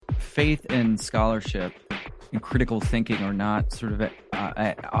faith and scholarship and critical thinking are not sort of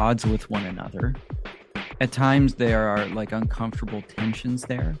at odds with one another. At times there are like uncomfortable tensions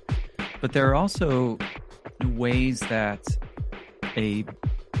there, but there are also ways that a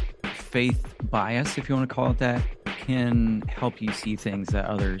faith bias, if you want to call it that, can help you see things that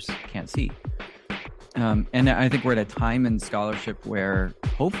others can't see. And I think we're at a time in scholarship where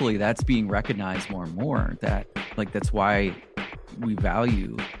hopefully that's being recognized more and more, that like that's why we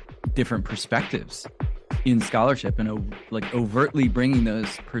value different perspectives in scholarship, and like overtly bringing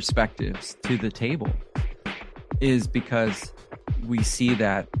those perspectives to the table is because we see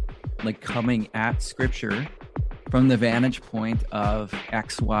that like coming at scripture from the vantage point of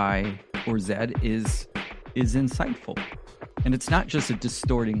X, Y, or Z is insightful, and it's not just a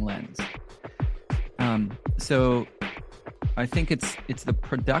distorting lens. So I think it's the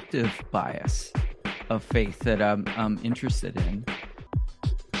productive bias of faith that I'm interested in.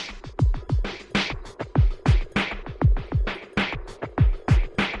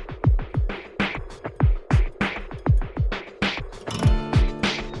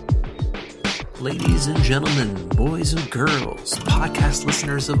 Ladies and gentlemen, boys and girls, podcast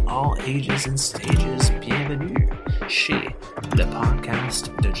listeners of all ages and stages, bienvenue chez le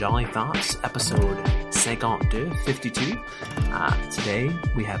podcast de Jolly Thoughts, episode 52. Today,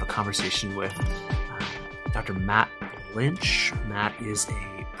 we have a conversation with Dr. Matt Lynch. Matt is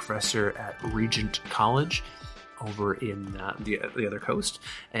a professor at Regent College over in the other coast,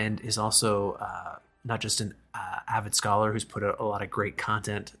 and is also not just an avid scholar who's put out a lot of great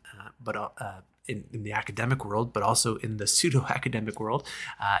content, but in the academic world, but also in the pseudo-academic world.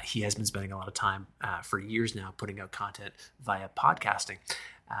 He has been spending a lot of time for years now putting out content via podcasting.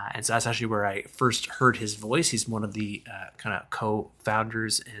 And so that's actually where I first heard his voice. He's one of the kind of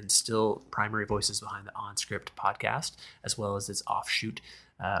co-founders and still primary voices behind the OnScript podcast, as well as its offshoot,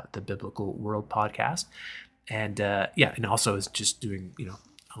 the Biblical World podcast. And and also is just doing,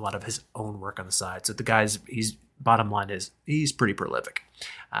 a lot of his own work on the side. So the guy's, bottom line is he's pretty prolific.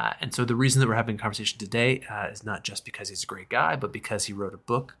 And so the reason that we're having a conversation today is not just because he's a great guy, but because he wrote a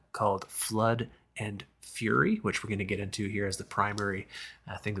book called Flood and Fury, which we're going to get into here as the primary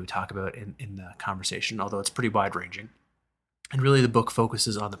thing that we talk about in the conversation, although it's pretty wide ranging. And really the book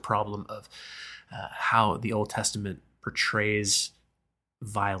focuses on the problem of how the Old Testament portrays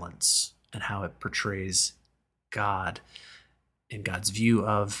violence and how it portrays God and God's view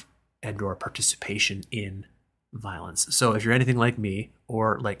of and or participation in violence. So if you're anything like me,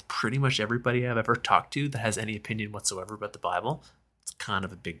 or like pretty much everybody I've ever talked to that has any opinion whatsoever about the Bible, it's kind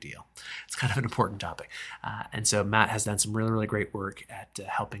of a big deal. It's kind of an important topic. And so Matt has done some really, really great work at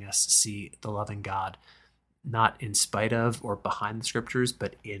helping us see the loving God, not in spite of or behind the scriptures,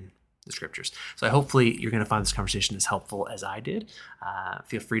 but in the scriptures. So hopefully you're going to find this conversation as helpful as I did.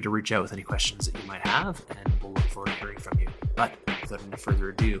 Feel free to reach out with any questions that you might have, and we'll look forward to hearing from you. But without any further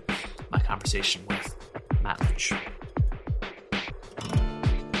ado, my conversation with Matt Lynch.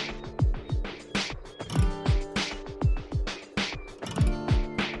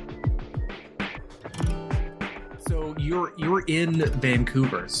 So you're in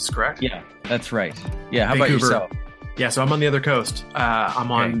Vancouver, is this correct? Yeah, that's right. Yeah, how Vancouver. about yourself? Yeah, so I'm on the other coast.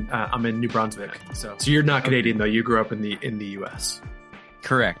 I'm in New Brunswick. So you're not Canadian though. You grew up in the U.S.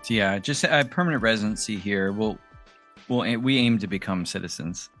 Correct. Yeah, just a permanent residency here. We aim to become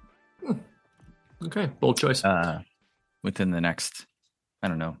citizens. Okay, bold choice. Within the next, I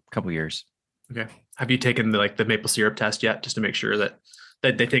don't know, couple years. Okay. Have you taken the maple syrup test yet, just to make sure that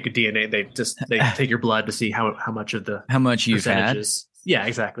they take a DNA? They take your blood to see how much of the how much you've had. Yeah,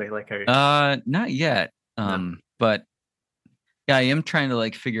 exactly. Not yet. No. But yeah, I am trying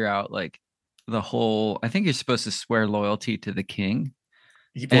to figure out the whole. I think you're supposed to swear loyalty to the king.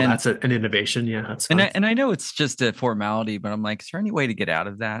 Well, that's an innovation. Yeah, that's fine. And I know it's just a formality, but I'm like, is there any way to get out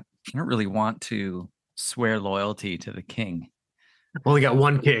of that? I don't really want to swear loyalty to the king. Well, we got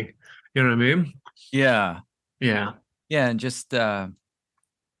one king. You know what I mean? Yeah. Yeah. Yeah, and just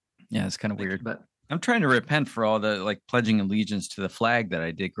it's kind of weird. But I'm trying to repent for all the pledging allegiance to the flag that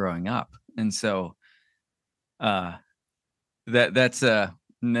I did growing up, and so that's and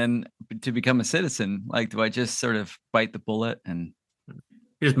then to become a citizen, do I just sort of bite the bullet and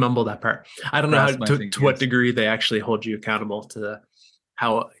you just mumble that part? I don't know to what degree they actually hold you accountable to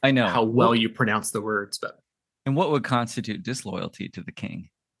how well you pronounce the words, but and what would constitute disloyalty to the king?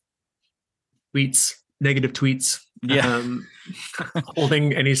 Tweets, negative tweets, yeah,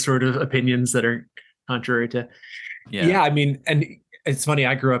 holding any sort of opinions that are contrary to. Yeah. I mean, and it's funny.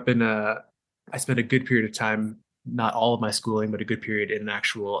 I grew up I spent a good period of time, not all of my schooling, but a good period in an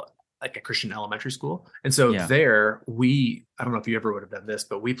actual like a Christian elementary school. And so Yeah. there I don't know if you ever would have done this,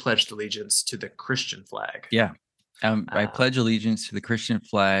 but we pledged allegiance to the Christian flag. Yeah. I pledge allegiance to the Christian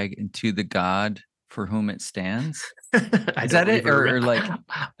flag and to the God for whom it stands. Is that it? Or like,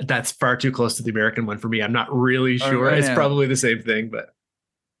 that's far too close to the American one for me. I'm not really sure. It's probably the same thing, but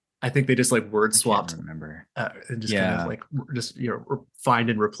I think they just like word swapped. Remember, and just kind of like just find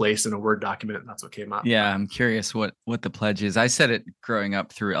and replace in a Word document. And that's what came up. Yeah, I'm curious what the pledge is. I said it growing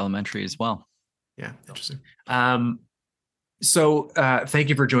up through elementary as well. Yeah, interesting. So thank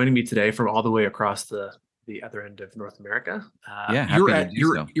you for joining me today from all the way across the other end of North America.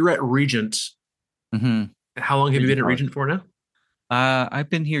 You're at Regent. Mm-hmm. How long have you been at Regent for now? I've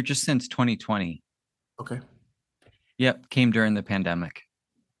been here just since 2020. Okay. Yep, came during the pandemic.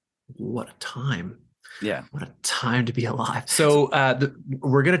 What a time. Yeah. What a time to be alive. So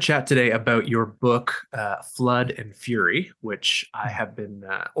we're going to chat today about your book, Flood and Fury, which I have been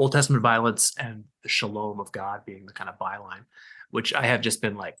Old Testament violence and the shalom of God being the kind of byline, which I have just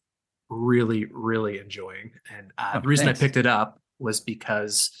been like really, really enjoying. And the reason I picked it up was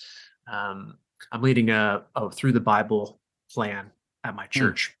because I'm leading a Through the Bible plan at my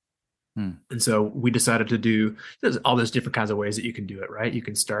church. And so we decided to do all those different kinds of ways that you can do it, right? You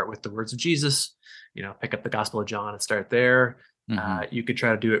can start with the words of Jesus, pick up the Gospel of John and start there. You could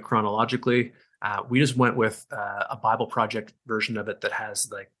try to do it chronologically. We just went with a Bible Project version of it that has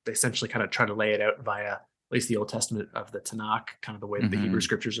they essentially kind of try to lay it out via at least the Old Testament of the Tanakh, kind of the way that the Hebrew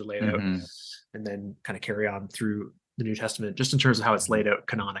scriptures are laid out, and then kind of carry on through the New Testament, just in terms of how it's laid out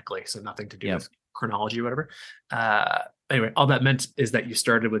canonically. So nothing to do with chronology or whatever. Anyway, all that meant is that you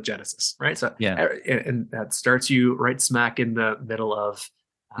started with Genesis, right? So and that starts you right smack in the middle of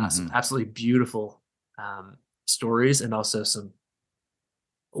some absolutely beautiful stories, and also some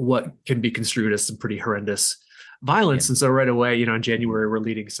what can be construed as some pretty horrendous violence. And so right away, in January, we're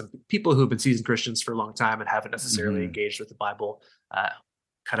leading some people who have been seasoned Christians for a long time and haven't necessarily engaged with the Bible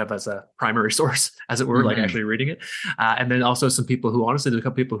kind of as a primary source, as it were, like actually reading it. And then also some people who honestly, there's a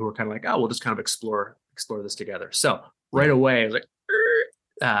couple people who are kind of like, we'll just kind of explore this together. So right away, I was like,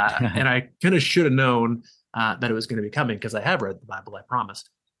 and I kind of should have known that it was going to be coming, because I have read the Bible, I promise.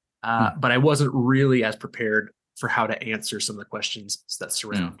 But I wasn't really as prepared for how to answer some of the questions that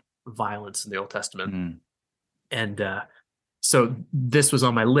surround violence in the Old Testament. And so this was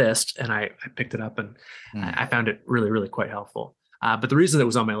on my list, and I picked it up, and I found it really, really quite helpful. But the reason it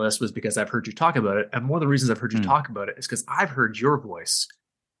was on my list was because I've heard you talk about it. And one of the reasons I've heard you talk about it is because I've heard your voice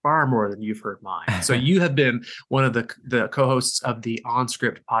far more than you've heard mine. So you have been one of the co-hosts of the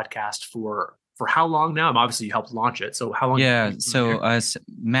OnScript podcast for how long now? Obviously, you helped launch it. So how long? Yeah. So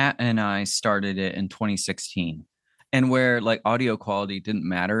Matt and I started it in 2016. And where audio quality didn't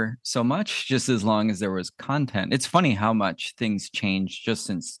matter so much, just as long as there was content. It's funny how much things changed just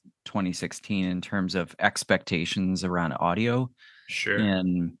since 2016 in terms of expectations around audio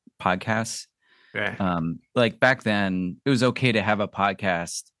in podcasts. Right. Back then, it was okay to have a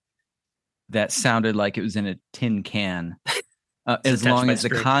podcast that sounded like it was in a tin can, as long as the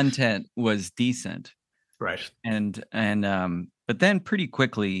content was decent. Right. And but then pretty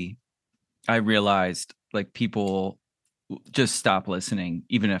quickly, I realized people just stop listening,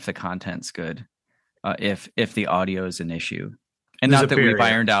 even if the content's good, if the audio is an issue. And not that we've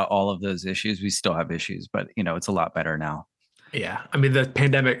ironed out all of those issues. We still have issues, but it's a lot better now. Yeah. I mean, the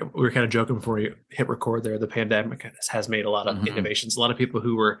pandemic, we were kind of joking before you hit record there. The pandemic has made a lot of innovations. A lot of people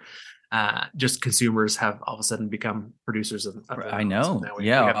who were just consumers have all of a sudden become producers of I know. So we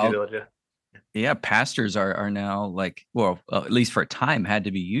have the ability to, yeah. Pastors are now at least for a time, had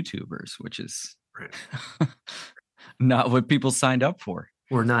to be YouTubers, which is not what people signed up for.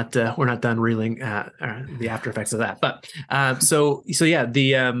 We're not done reeling the after effects of that. But so yeah,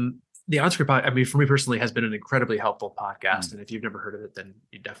 the OnScript pod, I mean, for me personally, has been an incredibly helpful podcast. And if you've never heard of it, then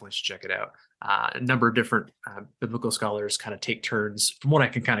you definitely should check it out. A number of different biblical scholars kind of take turns. From what I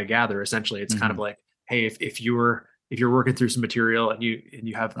can kind of gather, essentially, it's kind of like, hey, if you're working through some material and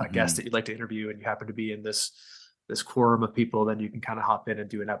you have a guest that you'd like to interview, and you happen to be in this quorum of people, then you can kind of hop in and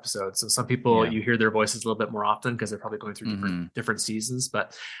do an episode. So some people, you hear their voices a little bit more often because they're probably going through different seasons,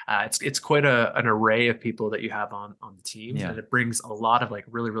 but it's quite an array of people that you have on the team. And it brings a lot of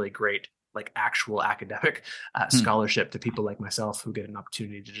really, really great, actual academic scholarship to people like myself, who get an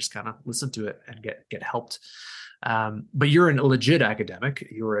opportunity to just kind of listen to it and get helped. But you're a legit academic,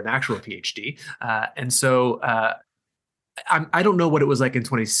 you're an actual PhD. And so I don't know what it was like in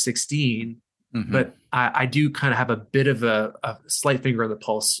 2016, but I do kind of have a bit of a slight finger on the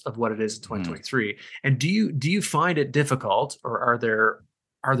pulse of what it is in 2023. And do you find it difficult, or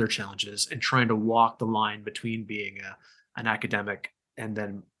are there challenges in trying to walk the line between being an academic and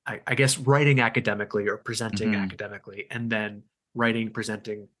then I guess writing academically or presenting Hmm. academically, and then writing,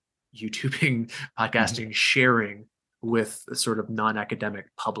 presenting, YouTubing, Hmm. podcasting, sharing with the sort of non-academic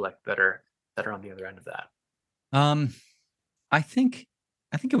public that are on the other end of that? Um, I think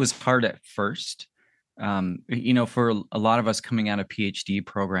I think it was hard at first. For a lot of us coming out of PhD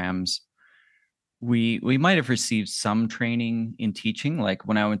programs, we might have received some training in teaching. Like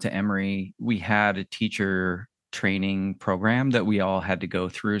when I went to Emory, we had a teacher training program that we all had to go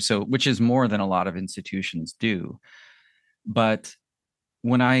through. So, which is more than a lot of institutions do. But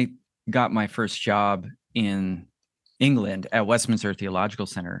when I got my first job in England at Westminster Theological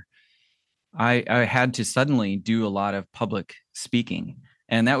Center, I had to suddenly do a lot of public speaking.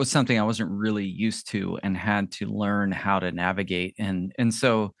 And that was something I wasn't really used to and had to learn how to navigate. And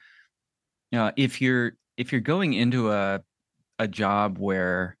so if you're going into a job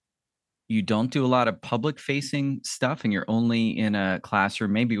where you don't do a lot of public facing stuff and you're only in a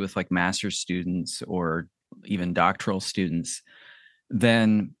classroom, maybe with like master's students or even doctoral students,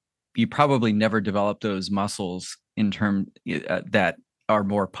 then you probably never develop those muscles in term that are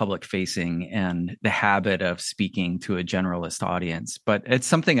more public facing and the habit of speaking to a generalist audience. But it's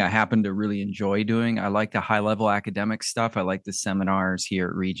something I happen to really enjoy doing. I like the high level academic stuff. I like the seminars here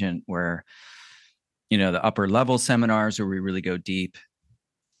at Regent where, the upper level seminars where we really go deep.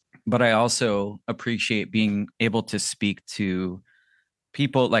 But I also appreciate being able to speak to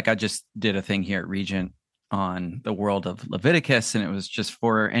people. Like I just did a thing here at Regent on the world of Leviticus, and it was just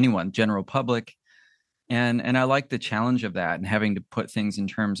for anyone, general public. And I like the challenge of that and having to put things in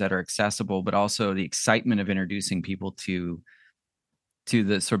terms that are accessible, but also the excitement of introducing people to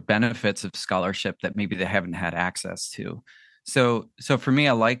the sort of benefits of scholarship that maybe they haven't had access to. So for me,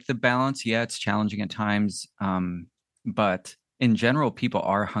 I like the balance. Yeah, it's challenging at times, but in general, people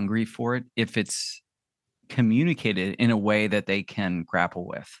are hungry for it if it's communicated in a way that they can grapple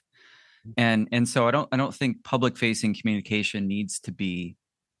with. And so I don't think public facing communication needs to be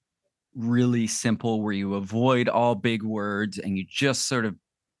really simple where you avoid all big words and you just sort of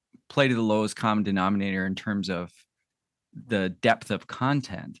play to the lowest common denominator in terms of the depth of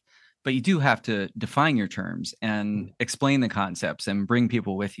content. But you do have to define your terms and explain the concepts and bring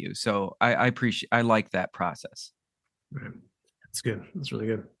people with you. So I like that process. Right. That's good. That's really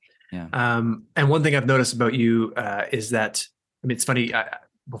good. Yeah. And one thing I've noticed about you is that, I mean, it's funny.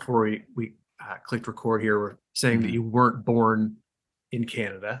 Before we clicked record here, we're saying that Mm-hmm. you weren't born in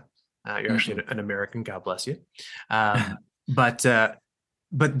Canada. You're actually Mm-mm. an American. God bless you. Um, but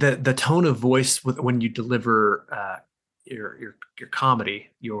but the tone of voice when you deliver your comedy,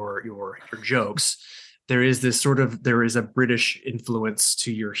 your jokes, there is a British influence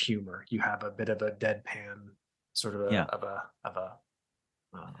to your humor. You have a bit of a deadpan sort of Yeah. a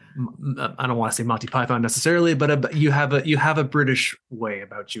I don't want to say Monty Python necessarily, but you have a British way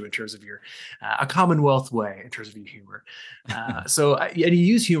about you in terms of your a Commonwealth way in terms of your humor. And you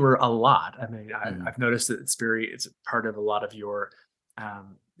use humor a lot. I mean, Mm-hmm. I've noticed that it's part of a lot of your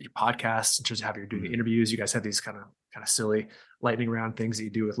podcasts in terms of how you're doing the Mm-hmm. interviews. You guys have these kind of silly lightning round things that you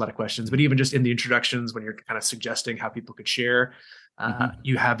do with a lot of questions, but even just in the introductions when you're kind of suggesting how people could share, Mm-hmm.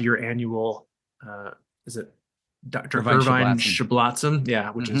 you have your annual. Is it Dr. Irvine Irvine Shablatson. Shablatsam, yeah,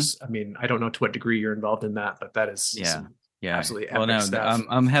 which Mm-hmm. is, I mean, I don't know to what degree you're involved in that, but that is Yeah. some Yeah. absolutely Well, epic no, stuff.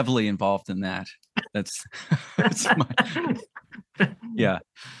 I'm heavily involved in that. That's that's my yeah.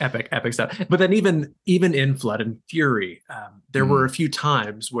 Epic stuff. But then even in Flood and Fury, there were a Mm-hmm. few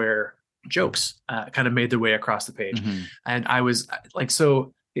times where jokes kind of made their way across the page, Mm-hmm. and I was like,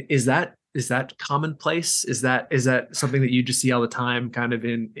 so is that commonplace? Is that something that you just see all the time, kind of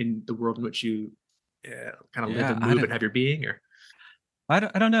in the world in which you kind of live Yeah. and move and have your being, or I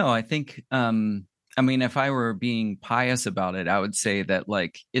don't know. I think I mean if I were being pious about it, I would say that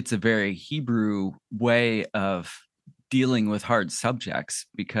like it's a very Hebrew way of dealing with hard subjects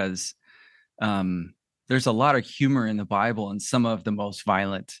because there's a lot of humor in the Bible and some of the most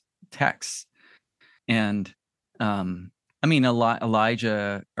violent texts. And I mean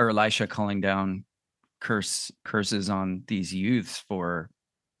Elijah or Elisha calling down curses on these youths for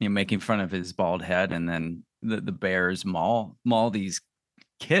making fun of his bald head, and then the bears maul these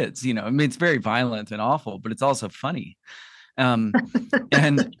kids. I mean it's very violent and awful, but it's also funny. um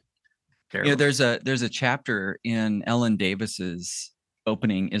and terrible. there's a chapter in Ellen Davis's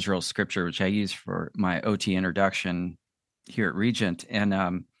opening Israel scripture which I use for my OT introduction here at Regent,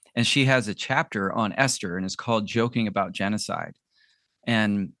 and she has a chapter on Esther and it's called Joking About Genocide.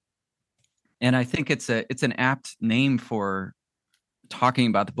 And and I think it's an apt name for talking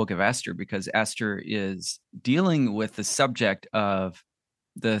about the book of Esther because Esther is dealing with the subject of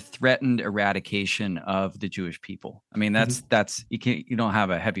the threatened eradication of the Jewish people. I mean, that's you don't have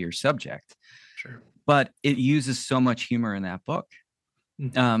a heavier subject, Sure. but it uses so much humor in that book.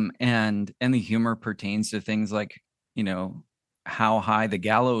 And the humor pertains to things like, how high the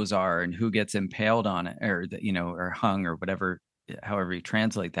gallows are and who gets impaled on it, or or hung, or whatever, however you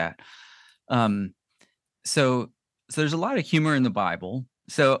translate that. So there's a lot of humor in the Bible.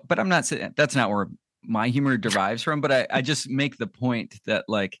 So, but I'm not saying that's not where my humor derives from, but I just make the point that,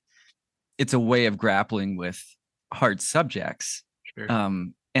 like, it's a way of grappling with hard subjects. Sure.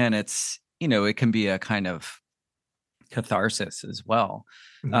 And it's, it can be a kind of catharsis as well.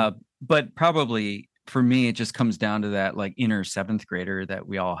 But probably for me, it just comes down to that, like, inner seventh grader that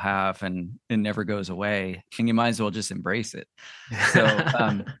we all have, and it never goes away, and you might as well just embrace it.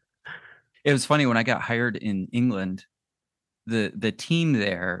 So it was funny when I got hired in England, the team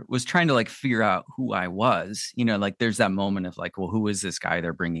there was trying to, like, figure out who I was, like, there's that moment of, like, well, who is this guy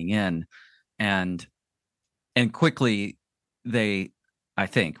they're bringing in? And quickly they, I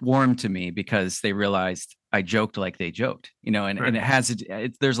think, warmed to me because they realized I joked like they joked,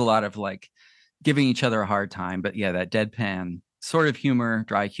 and there's a lot of, like, giving each other a hard time, but yeah, that deadpan sort of humor,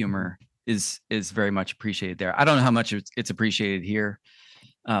 dry humor is very much appreciated there. I don't know how much it's appreciated here,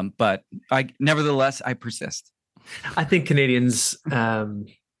 but nevertheless, I persist. I think Canadians,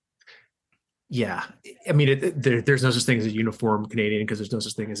 yeah, I mean, there's no such thing as a uniform Canadian, because there's no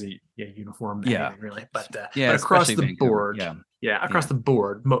such thing as a uniform anything, really. But across the board, across the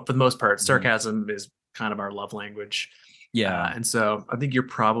board, for the most part, sarcasm is kind of our love language. Yeah. And so I think you're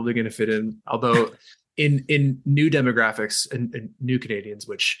probably going to fit in, although in new demographics and new Canadians,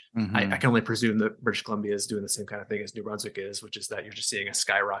 which I can only presume that British Columbia is doing the same kind of thing as New Brunswick is, which is that you're just seeing a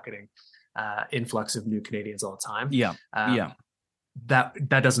skyrocketing influx of new Canadians all the time. Yeah. That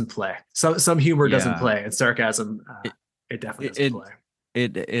doesn't play. Some humor doesn't play, and sarcasm, it definitely doesn't play.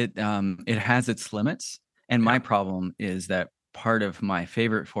 It has its limits. And my problem is that part of my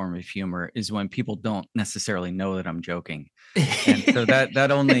favorite form of humor is when people don't necessarily know that I'm joking. And so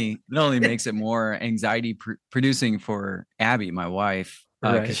that only makes it more anxiety producing for Abby, my wife,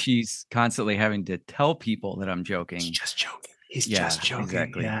 because she's constantly having to tell people that I'm joking. He's just joking. He's just joking.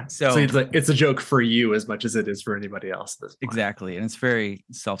 Exactly. Yeah. So it's a joke for you as much as it is for anybody else. Exactly. And it's very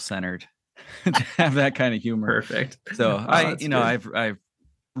self-centered to have that kind of humor. Perfect. So I've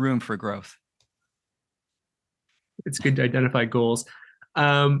room for growth. It's good to identify goals.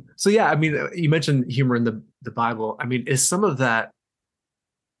 So yeah, I mean, you mentioned humor in the Bible. I mean, is some of that,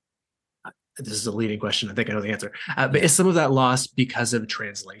 this is a leading question, I think I know the answer, but is some of that lost because of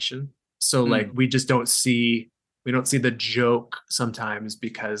translation? So like, we don't see the joke sometimes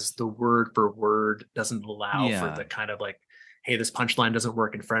because the word for word doesn't allow for the kind of, like, hey, this punchline doesn't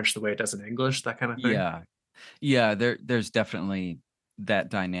work in French the way it does in English, that kind of thing. Yeah. There's definitely that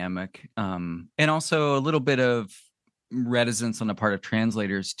dynamic. And also a little bit of reticence on the part of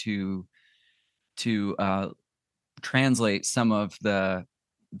translators to translate some of the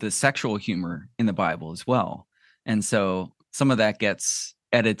sexual humor in the Bible as well. And so some of that gets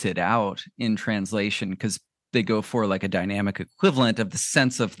edited out in translation because they go for, like, a dynamic equivalent of the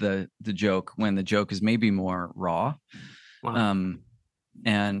sense of the joke when the joke is maybe more raw. Wow.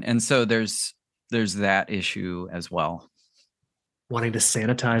 And so there's that issue as well. Wanting to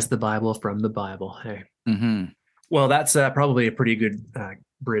sanitize the Bible from the Bible. Hey. Well, that's probably a pretty good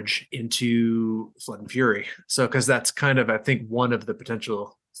bridge into Flood and Fury. So, because that's kind of, I think, one of the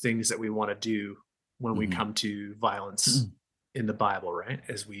potential things that we want to do when we come to violence in the Bible, right?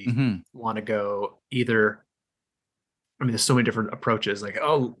 Is we want to go either, I mean, there's so many different approaches. Like,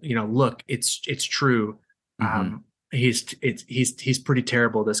 oh, look, it's true. He's pretty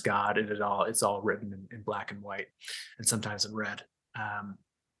terrible, this God, and it's all written in black and white, and sometimes in red.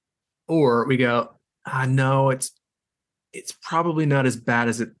 Or we go, no, it's probably not as bad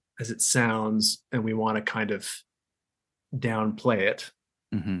as it sounds, and we want to kind of downplay it.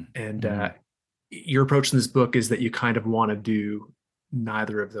 And your approach in this book is that you kind of want to do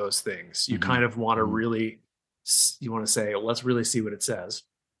neither of those things. You kind of want to really, you want to say, let's really see what it says,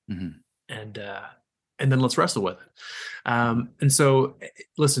 and then let's wrestle with it. And so,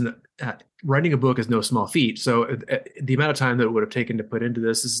 listen, writing a book is no small feat. So the amount of time that it would have taken to put into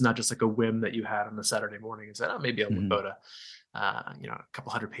this is not just like a whim that you had on a Saturday morning and said, oh, maybe I'll put a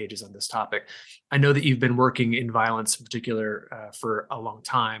couple hundred pages on this topic. I know that you've been working in violence in particular for a long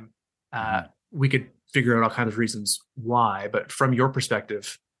time. We could figure out all kinds of reasons why, but from your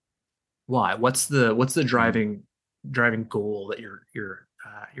perspective, why? What's the driving goal that you're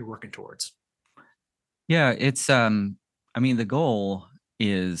working towards? Yeah, it's I mean, the goal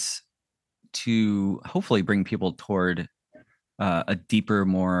is to hopefully bring people toward a deeper,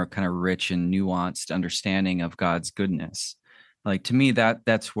 more kind of rich and nuanced understanding of God's goodness. Like to me,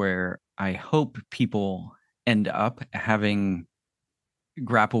 that's where I hope people end up having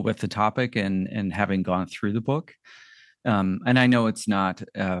grappled with the topic and having gone through the book. And I know it's not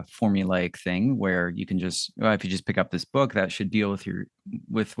a formulaic thing where you can just, well, if you just pick up this book, that should deal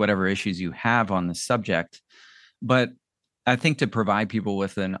with whatever issues you have on the subject. But I think to provide people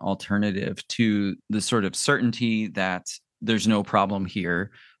with an alternative to the sort of certainty that there's no problem here,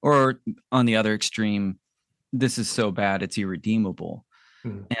 or on the other extreme, this is so bad it's irredeemable.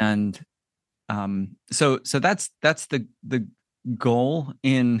 Mm. And so that's the goal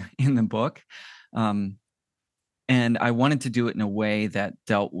in the book. And I wanted to do it in a way that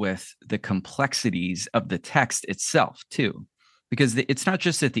dealt with the complexities of the text itself too, because it's not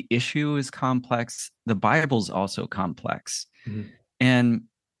just that the issue is complex, the Bible's also complex. Mm-hmm.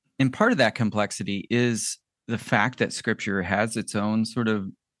 And part of that complexity is the fact that Scripture has its own sort of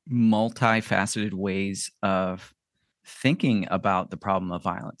multifaceted ways of thinking about the problem of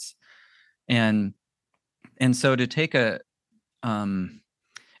violence. And so to take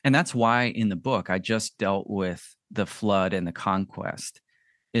and that's why in the book I just dealt with the flood and the conquest,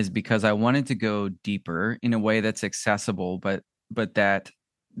 is because I wanted to go deeper in a way that's accessible, but that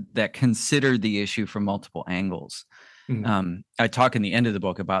considered the issue from multiple angles. Mm-hmm. I talk in the end of the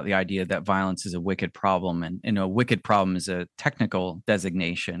book about the idea that violence is a wicked problem, and a wicked problem is a technical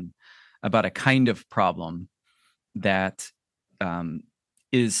designation about a kind of problem that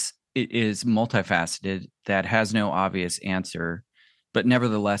is multifaceted, that has no obvious answer, but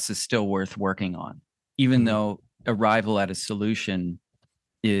nevertheless is still worth working on, even mm-hmm. though arrival at a solution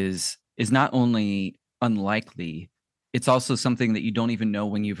is not only unlikely, it's also something that you don't even know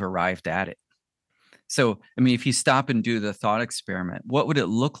when you've arrived at it. So, I mean, if you stop and do the thought experiment, what would it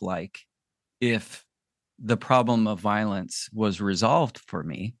look like if the problem of violence was resolved for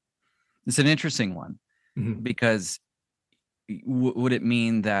me? It's an interesting one, mm-hmm. because would it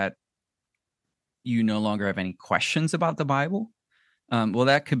mean that you no longer have any questions about the Bible? Well,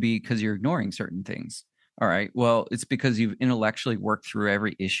 that could be because you're ignoring certain things. All right. Well, it's because you've intellectually worked through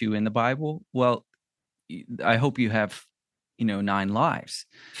every issue in the Bible. Well, I hope you have, 9 lives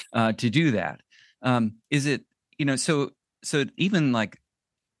to do that. Is it, so even like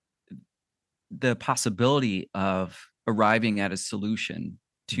the possibility of arriving at a solution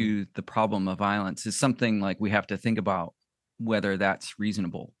to the problem of violence is something like we have to think about whether that's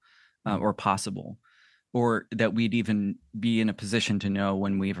reasonable or possible, or that we'd even be in a position to know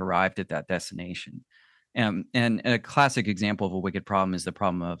when we've arrived at that destination. And a classic example of a wicked problem is the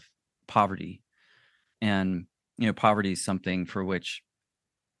problem of poverty. And, poverty is something for which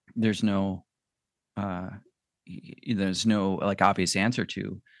there's no like obvious answer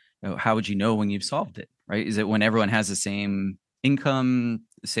to. How would you know when you've solved it, right? Is it when everyone has the same income,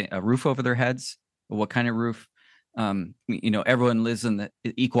 a roof over their heads? What kind of roof? Everyone lives in the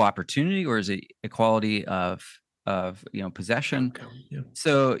equal opportunity, or is it equality of possession? Yeah.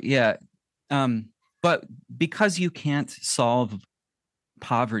 So yeah. But because you can't solve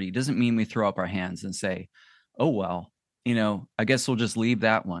poverty doesn't mean we throw up our hands and say, oh, well, I guess we'll just leave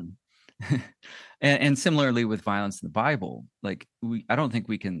that one. and similarly with violence in the Bible, like I don't think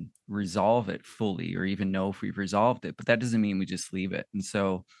we can resolve it fully or even know if we've resolved it, but that doesn't mean we just leave it. And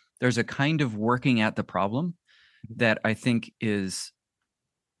so there's a kind of working at the problem that I think is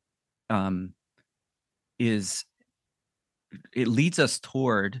it leads us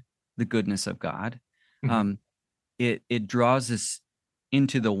toward the goodness of God. Mm-hmm. It draws us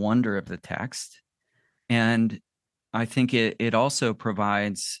into the wonder of the text, and I think it also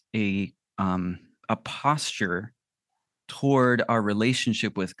provides a posture toward our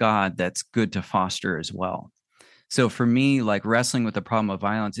relationship with God that's good to foster as well. So for me, like wrestling with the problem of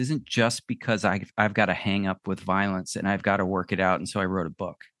violence isn't just because I've got to hang up with violence and I've got to work it out, and so I wrote a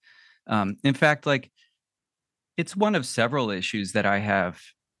book. In fact, like it's one of several issues that I have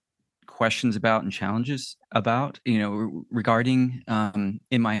questions about and challenges about, regarding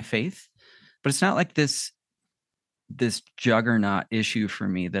in my faith. But it's not like this juggernaut issue for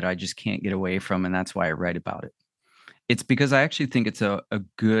me that I just can't get away from, and that's why I write about it. It's because I actually think it's a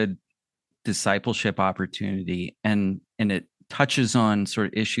good discipleship opportunity, and it touches on sort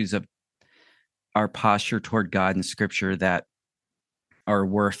of issues of our posture toward God and Scripture that are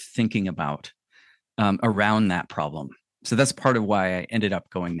worth thinking about around that problem. So that's part of why I ended up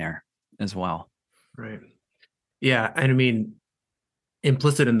going there as well. Right. Yeah. And I mean,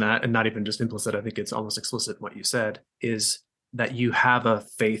 implicit in that, and not even just implicit, I think it's almost explicit in what you said, is that you have a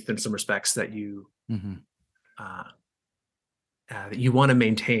faith in some respects that you mm-hmm. That you want to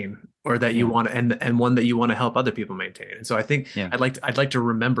maintain or that you want to, and one that you want to help other people maintain. And so I think I'd like to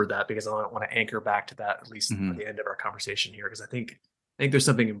remember that, because I want to anchor back to that, at least at the end of our conversation here, because I think there's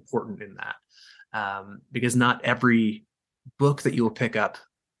something important in that, because not every book that you will pick up,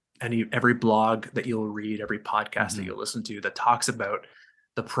 every blog that you'll read, every podcast that you'll listen to that talks about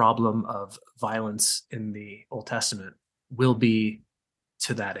the problem of violence in the Old Testament will be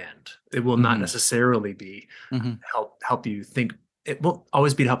to that end. It will not necessarily be help you think. It won't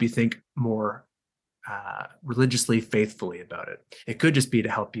always be to help you think more religiously, faithfully about it. It could just be to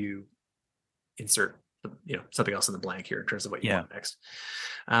help you insert, something else in the blank here in terms of what you want next.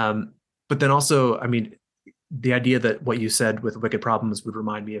 But then also, I mean, the idea that what you said with Wicked Problems would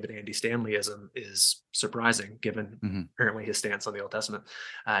remind me of an Andy Stanleyism is surprising, given apparently his stance on the Old Testament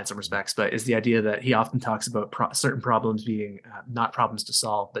in some respects, but is the idea that he often talks about certain problems being not problems to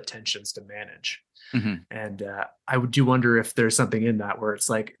solve, but tensions to manage. And I do wonder if there's something in that where it's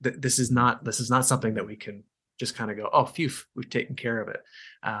like, this is not something that we can just kind of go, oh, phew, we've taken care of it.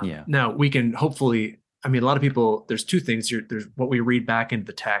 Now we can hopefully, I mean, a lot of people, there's two things here. There's what we read back into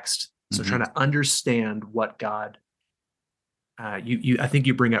the text. So trying to understand what God, I think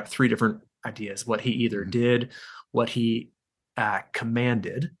you bring up three different ideas: what he either did, what he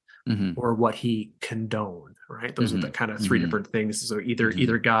commanded, or what he condoned. Right? Those are the kind of three different things. So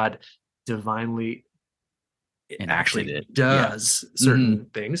either God divinely actually does certain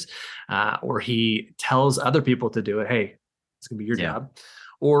things, or he tells other people to do it. Hey, it's gonna be your job,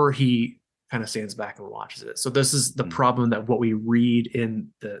 or he kind of stands back and watches it. So this is the problem, that what we read in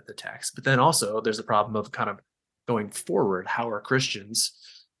the text. But then also there's a problem of kind of going forward. How are Christians,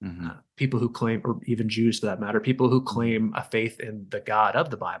 people who claim, or even Jews for that matter, people who claim a faith in the God of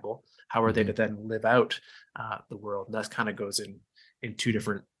the Bible, how are they to then live out the world? And that kind of goes in two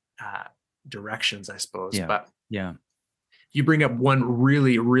different directions, I suppose. But you bring up one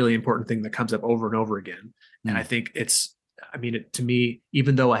really, really important thing that comes up over and over again. And I think to me,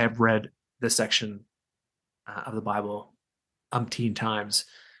 even though I have read this section of the Bible umpteen times,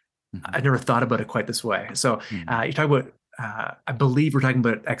 I never thought about it quite this way. So you talk about, I believe we're talking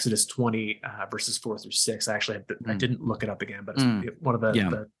about Exodus 20 verses 4-6. I didn't look it up again, but it's one of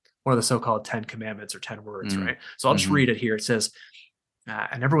the so-called 10 commandments or 10 words, right? So I'll just read it here. It says,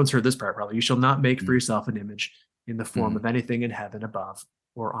 and everyone's heard this part probably: you shall not make for yourself an image in the form of anything in heaven above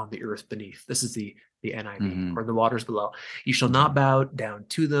or on the earth beneath. This is the NIV, or the waters below. You shall not bow down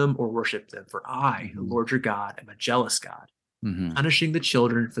to them or worship them, for I, the Lord your God, am a jealous God, punishing the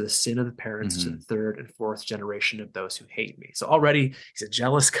children for the sin of the parents to the third and fourth generation of those who hate me. So already he's a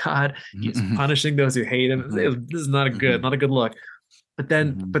jealous God. He's punishing those who hate him. This is not a good look. But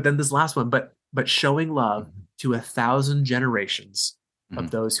then this last one, but showing love to 1,000 generations of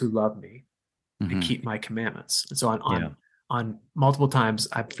those who love me and keep my commandments. And so on multiple times,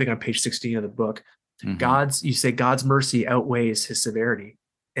 I think on page 16 of the book, you say God's mercy outweighs his severity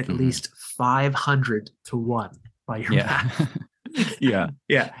at least 500 to 1 by your math.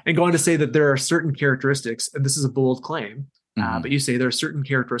 And going to say that there are certain characteristics, and this is a bold claim, but you say there are certain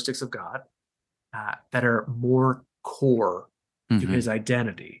characteristics of God that are more core to his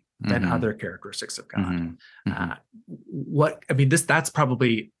identity than other characteristics of God. That's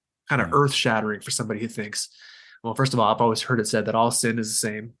probably kind of earth-shattering for somebody who thinks, well, first of all, I've always heard it said that all sin is the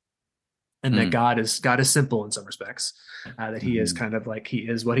same, and that God is simple in some respects, that he is kind of like, he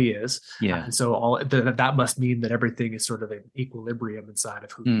is what he is. And so that must mean that everything is sort of an equilibrium inside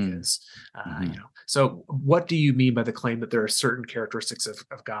of who he is. So what do you mean by the claim that there are certain characteristics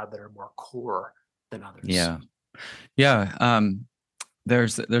of God that are more core than others?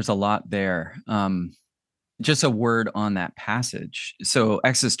 There's a lot there. Just a word on that passage. So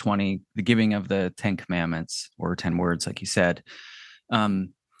Exodus 20, the giving of the 10 commandments, or 10 words, like you said,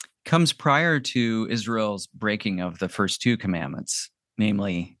 comes prior to Israel's breaking of the first 2 commandments,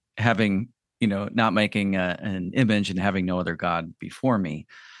 namely having, not making an image and having no other God before me.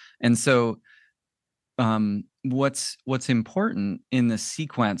 And so what's important in the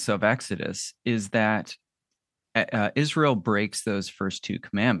sequence of Exodus is that Israel breaks those first 2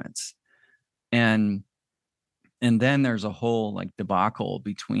 commandments. And then there's a whole debacle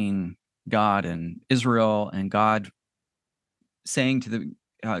between God and Israel, and God saying to the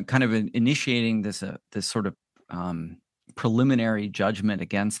kind of initiating this sort of preliminary judgment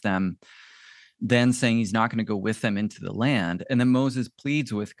against them, then saying he's not going to go with them into the land. And then Moses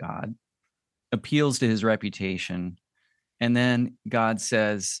pleads with God, appeals to his reputation, and then God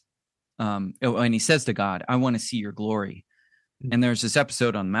says, and he says to God, I want to see your glory. And there's this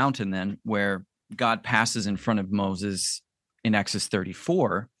episode on the mountain then where God passes in front of Moses in Exodus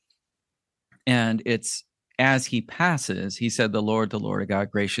 34, and it's as he passes, he said, the Lord, a God,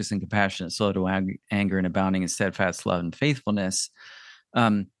 gracious and compassionate, slow to anger and abounding in steadfast love and faithfulness,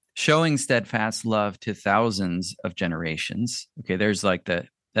 showing steadfast love to thousands of generations. Okay, there's like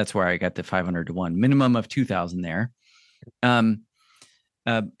that's where I got the 500 to 1, minimum of 2,000 there. And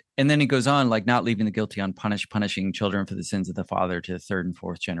then he goes on, like, not leaving the guilty unpunished, punishing children for the sins of the father to the third and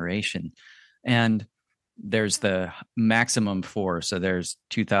fourth generation. And there's the maximum 4. So there's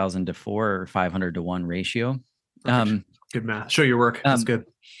 2,000 to 4 or 500 to 1 ratio. Good math. Show your work. That's good.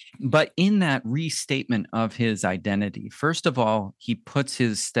 But in that restatement of his identity, first of all, he puts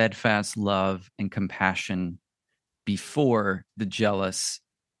his steadfast love and compassion before the jealous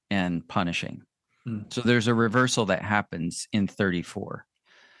and punishing. So there's a reversal that happens in 34.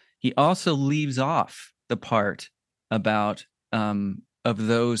 He also leaves off the part about of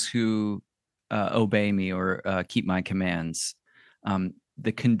those who obey me or keep my commands,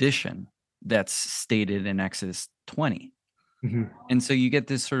 the condition that's stated in Exodus 20. Mm-hmm. And so you get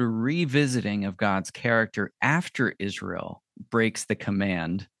this sort of revisiting of God's character after Israel breaks the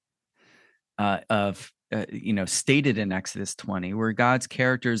command stated in Exodus 20, where God's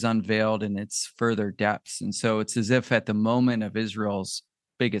character is unveiled in its further depths. And so it's as if at the moment of Israel's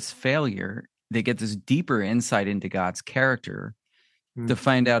biggest failure, they get this deeper insight into God's character to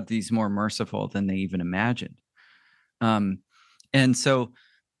find out that he's more merciful than they even imagined. And so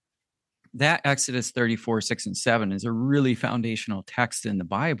that Exodus 34, 6 and 7 is a really foundational text in the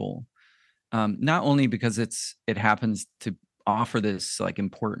Bible, not only because it happens to offer this like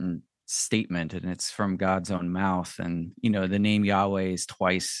important statement and it's from God's own mouth, and the name Yahweh is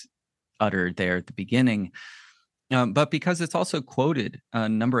twice uttered there at the beginning, but because it's also quoted a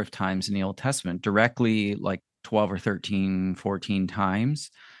number of times in the Old Testament, directly like 12 or 13, 14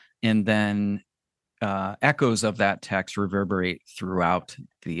 times, and then echoes of that text reverberate throughout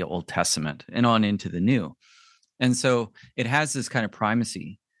the Old Testament and on into the New. And so it has this kind of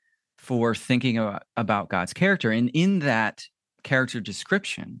primacy for thinking about God's character. And in that character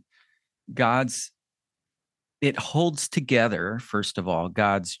description, it holds together, first of all,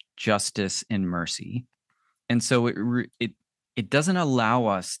 God's justice and mercy. And so it doesn't allow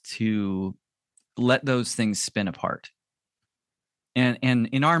us to let those things spin apart. And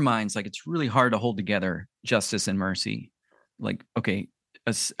in our minds, like, it's really hard to hold together justice and mercy. Like, okay,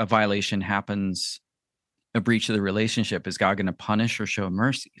 a violation happens, a breach of the relationship. Is God going to punish or show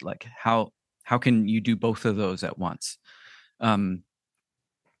mercy? Like, how can you do both of those at once? But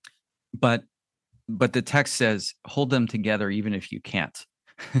the text says, hold them together even if you can't.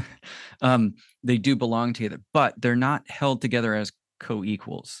 They do belong together, but they're not held together as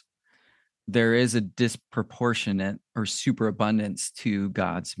co-equals. There is a disproportionate or superabundance to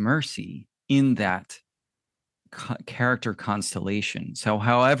God's mercy in that character constellation. So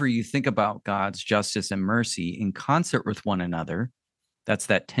however you think about God's justice and mercy in concert with one another, that's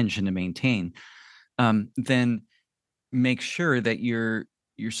that tension to maintain, then make sure that your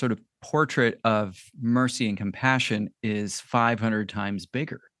sort of portrait of mercy and compassion is 500 times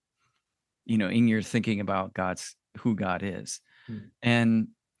bigger, in your thinking about who God is.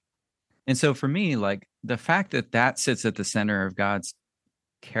 And so for me, like, the fact that sits at the center of God's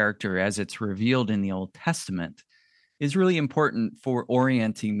character as it's revealed in the Old Testament is really important for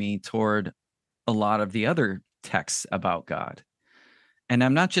orienting me toward a lot of the other texts about God. And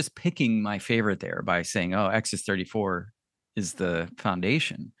I'm not just picking my favorite there by saying, oh, Exodus 34 is the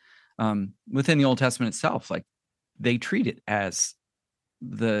foundation. Within the Old Testament itself, like, they treat it as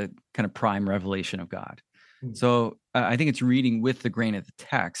the kind of prime revelation of God. So I think it's reading with the grain of the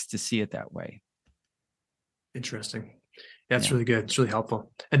text to see it that way. Interesting. That's really good. It's really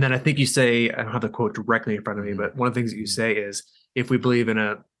helpful. And then I think you say, I don't have the quote directly in front of me, but one of the things that you say is, if we believe in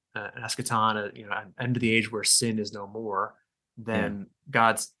an eschaton, an end of the age where sin is no more, then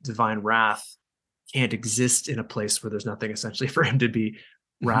God's divine wrath can't exist in a place where there's nothing essentially for him to be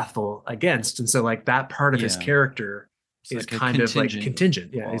wrathful against. And so, like, that part of his character is like kind of like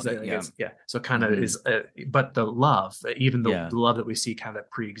contingent. So kind of is, but the love, even the love that we see kind of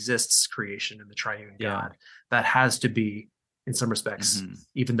preexists creation and the triune God, that has to be, in some respects,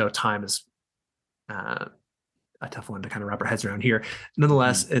 even though time is a tough one to kind of wrap our heads around here,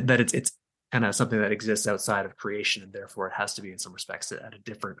 nonetheless, that it's kind of something that exists outside of creation, and therefore it has to be, in some respects, at a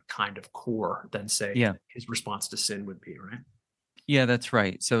different kind of core than, say, his response to sin would be, right? Yeah, that's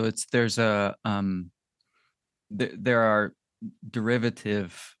right. So there are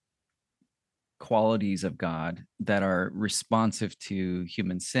derivative qualities of God that are responsive to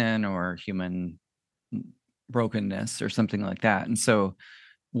human sin or human brokenness or something like that. And so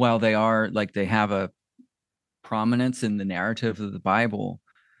while they have a prominence in the narrative of the Bible,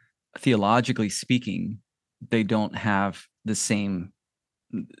 theologically speaking, they don't have the same,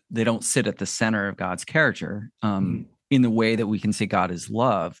 they don't sit at the center of God's character. In the way that we can say God is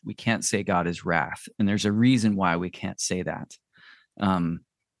love, we can't say God is wrath. And there's a reason why we can't say that. And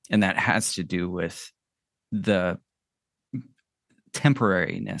that has to do with the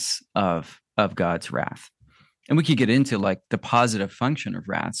temporariness of God's wrath. And we could get into like the positive function of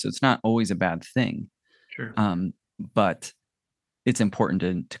wrath. So it's not always a bad thing. Sure. But it's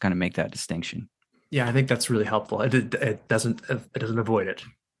important to kind of make that distinction. Yeah, I think that's really helpful. It doesn't avoid it.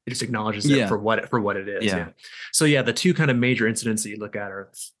 It just acknowledges it for what it is. Yeah. So yeah, the two kind of major incidents that you look at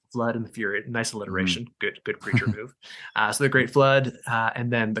are flood and the fury. Nice alliteration. Good preacher move. So the Great Flood,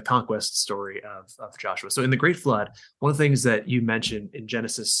 and then the conquest story of Joshua. So in the Great Flood, one of the things that you mentioned in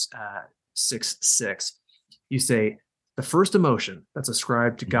Genesis 6:6, you say the first emotion that's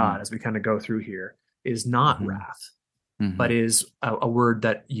ascribed to God as we kind of go through here is not wrath, but is a word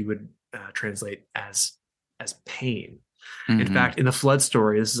that you would translate as pain. In fact, in the flood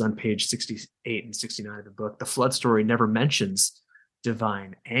story, this is on page 68 and 69 of the book, the flood story never mentions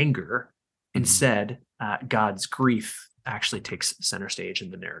divine anger. Instead, God's grief actually takes center stage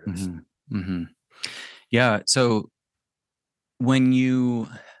in the narrative. Yeah. So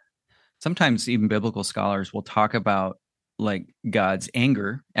sometimes even biblical scholars will talk about like God's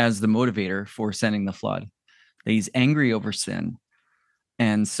anger as the motivator for sending the flood. That he's angry over sin.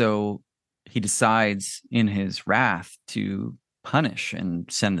 And so he decides in his wrath to punish and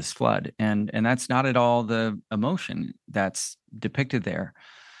send this flood. And that's not at all the emotion that's depicted there.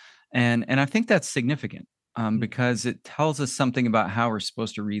 And I think that's significant because it tells us something about how we're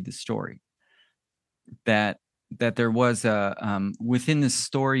supposed to read the story. That there was within the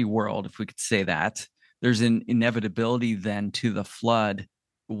story world, if we could say that, there's an inevitability then to the flood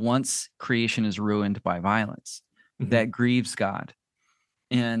once creation is ruined by violence that grieves God.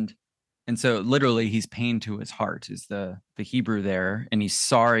 And so literally he's pained to his heart is the Hebrew there, and he's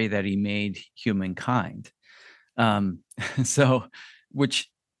sorry that he made humankind. So which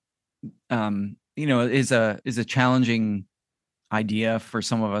is a challenging idea for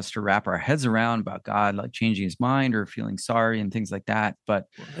some of us to wrap our heads around about God like changing his mind or feeling sorry and things like that. But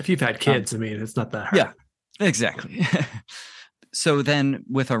if you've had kids, it's not that hard. Yeah, exactly. So then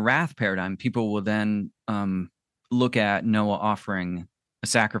with a wrath paradigm, people will then look at Noah offering a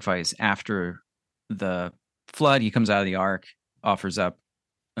sacrifice after the flood. He comes out of the ark, offers up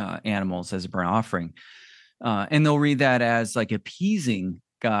animals as a burnt offering. And they'll read that as like appeasing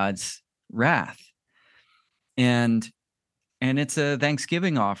God's wrath. And it's a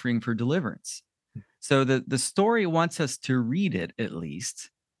thanksgiving offering for deliverance. So the story wants us to read it, at least,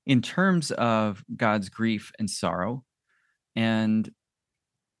 in terms of God's grief and sorrow, and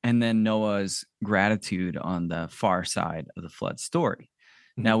then Noah's gratitude on the far side of the flood story.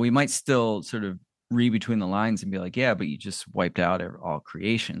 Now, we might still sort of read between the lines and be like, yeah, but you just wiped out all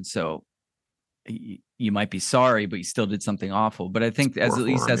creation. So you might be sorry, but you still did something awful. But I think as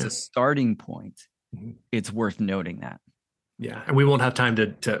a starting point, it's worth noting that. Yeah. And we won't have time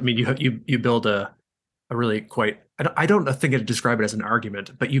you build a really quite, I don't think I'd describe it as an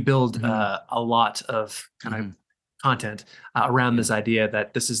argument, but you build a lot of kind of content around this idea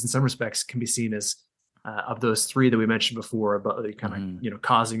that this is in some respects can be seen as of those three that we mentioned before, about the kind of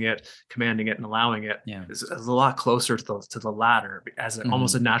causing it, commanding it, and allowing it, is a lot closer to the latter as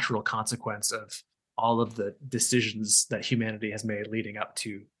almost a natural consequence of all of the decisions that humanity has made leading up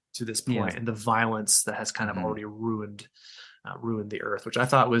to this point, and the violence that has kind of already ruined the earth, which I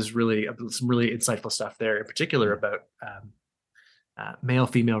thought was really some really insightful stuff there, in particular about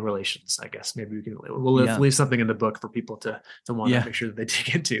male-female relations. I guess maybe we'll leave something in the book for people to want to make sure that they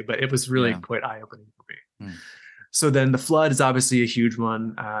dig into, but it was really quite eye-opening for me. So then the flood is obviously a huge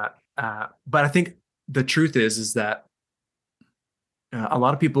one, but I think the truth is that a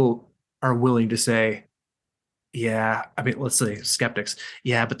lot of people are willing to say, let's say skeptics,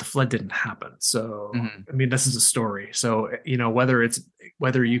 but the flood didn't happen. So, this is a story. So,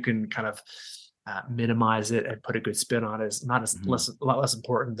 whether you can kind of minimize it and put a good spin on it is not a lot less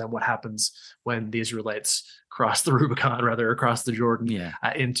important than what happens when the Israelites cross the Rubicon, across the Jordan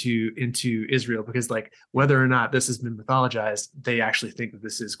into Israel, because like whether or not this has been mythologized, they actually think that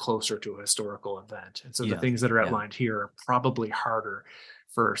this is closer to a historical event. And so the things that are outlined here are probably harder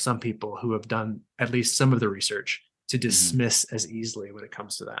for some people who have done at least some of the research to dismiss as easily when it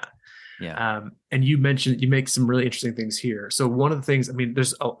comes to that. And you make some really interesting things here. So one of the things,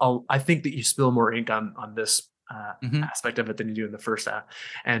 there's I think that you spill more ink on this aspect of it than you do in the first half.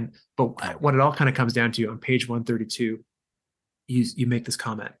 But what it all kind of comes down to on page 132, you make this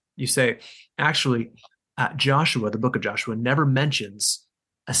comment. You say, actually, Joshua, the book of Joshua, never mentions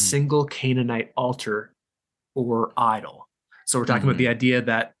a single Canaanite altar or idol. So we're talking about the idea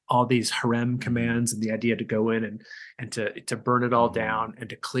that all these harem commands and the idea to go in and to burn it all down and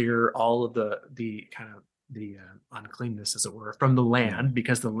to clear all of the kind of the uncleanness, as it were, from the land,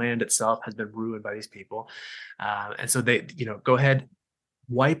 because the land itself has been ruined by these people. And so they, go ahead,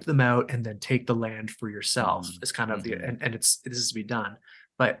 wipe them out, and then take the land for yourself. It's kind of this is to be done.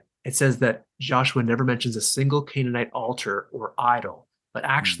 But it says that Joshua never mentions a single Canaanite altar or idol, but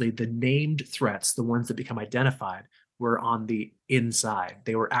actually the named threats, the ones that become identified, were on the inside.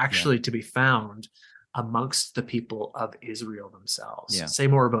 They were actually to be found amongst the people of Israel themselves. Yeah. Say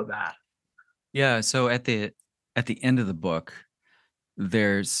more about that. Yeah. So at the end of the book,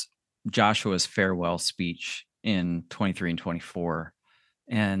 there's Joshua's farewell speech in 23 and 24.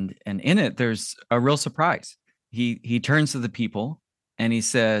 And in it, there's a real surprise. He turns to the people and he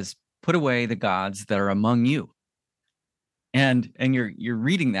says, "Put away the gods that are among you." And you're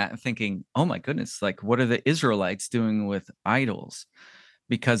reading that and thinking, oh my goodness, like what are the Israelites doing with idols?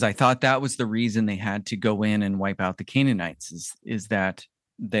 Because I thought that was the reason they had to go in and wipe out the Canaanites is that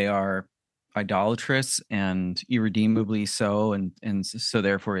they are idolatrous and irredeemably so. And so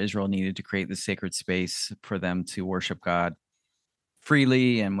therefore Israel needed to create the sacred space for them to worship God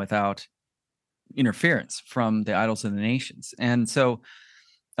freely and without interference from the idols of the nations. And so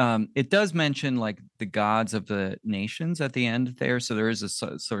it does mention like the gods of the nations at the end there. So there is a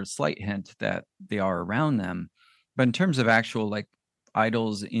sort of slight hint that they are around them. But in terms of actual like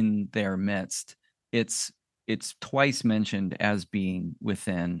idols in their midst, it's twice mentioned as being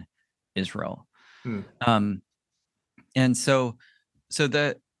within Israel. And so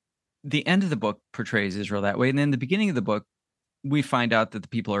the end of the book portrays Israel that way. And then the beginning of the book, we find out that the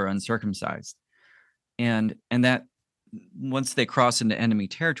people are uncircumcised. And that once they cross into enemy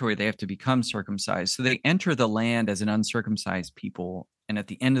territory, they have to become circumcised. So they enter the land as an uncircumcised people. And at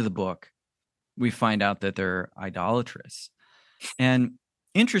the end of the book, we find out that they're idolatrous. And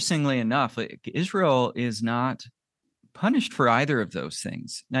interestingly enough, like, Israel is not punished for either of those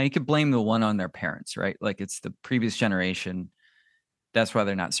things. Now, you could blame the one on their parents, right? Like it's the previous generation. That's why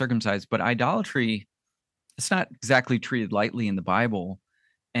they're not circumcised. But idolatry, it's not exactly treated lightly in the Bible.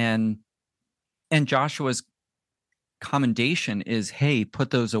 And Joshua's commendation is, hey, put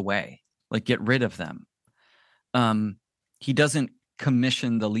those away, like get rid of them. He doesn't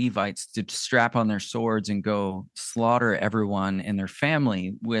commission the Levites to strap on their swords and go slaughter everyone and their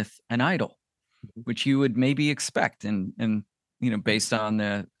family with an idol, which you would maybe expect and based on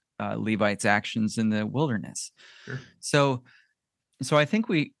the Levites' actions in the wilderness. Sure. So I think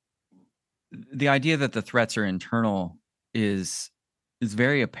the idea that the threats are internal is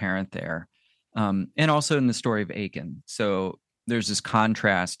very apparent there. And also in the story of Achan. So there's this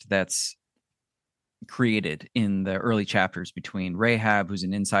contrast that's created in the early chapters between Rahab, who's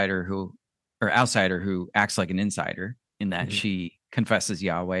an outsider who acts like an insider in that she confesses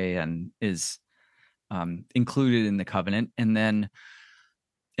Yahweh and is included in the covenant. And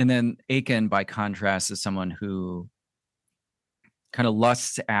then Achan, by contrast, is someone who kind of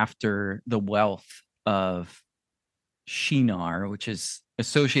lusts after the wealth of Shinar, which is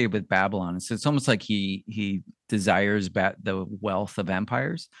associated with Babylon. So it's almost like he desires the wealth of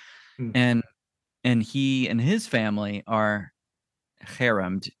empires, and he and his family are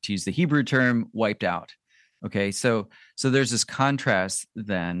haremed, to use the Hebrew term, wiped out. Okay, so there's this contrast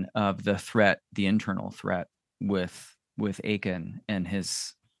then of the threat, the internal threat with Achan and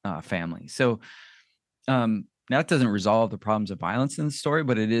his family. So that doesn't resolve the problems of violence in the story,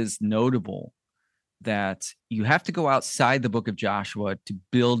 but it is notable that you have to go outside the book of Joshua to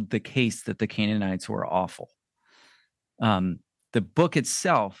build the case that the Canaanites were awful. The book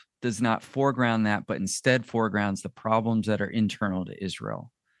itself does not foreground that, but instead foregrounds the problems that are internal to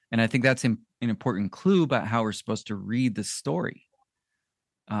Israel. And I think that's an important clue about how we're supposed to read the story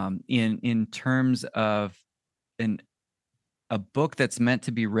in terms of a book that's meant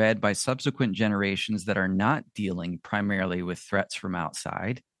to be read by subsequent generations that are not dealing primarily with threats from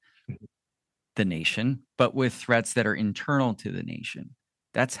outside the nation, but with threats that are internal to the nation.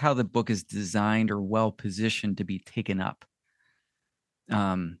 That's how the book is designed or well positioned to be taken up.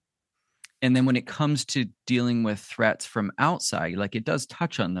 And then when it comes to dealing with threats from outside, like it does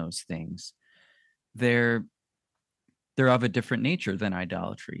touch on those things, they're of a different nature than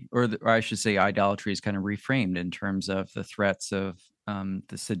idolatry, or I should say idolatry is kind of reframed in terms of the threats of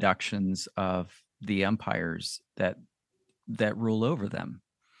the seductions of the empires that rule over them.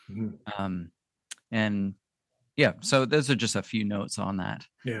 And yeah, so those are just a few notes on that.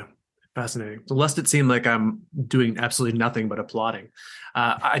 Yeah, fascinating. So lest it seem like I'm doing absolutely nothing but applauding,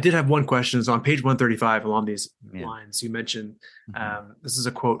 I did have one question. It's on page 135 along these lines. You mentioned, this is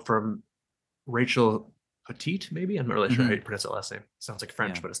a quote from Rachel Petit, maybe. I'm not really sure how you pronounce that last name. Sounds like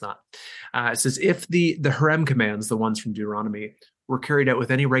French, but it's not. It says, if the Harem commands, the ones from Deuteronomy, were carried out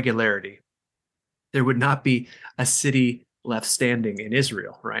with any regularity, there would not be a city left standing in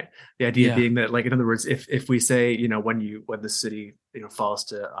Israel, right? The idea being that, like, in other words, if we say, when the city, falls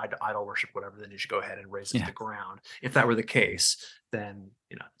to idol worship, whatever, then you should go ahead and raise it to the ground. If that were the case, then,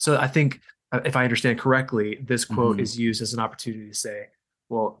 so I think if I understand correctly, this quote is used as an opportunity to say,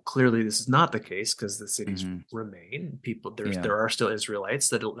 well, clearly this is not the case, because the cities remain. People, there are still Israelites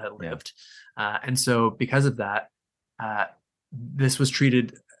that lived. And so because of that, this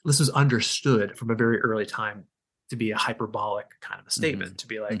was understood from a very early time to be a hyperbolic kind of a statement, to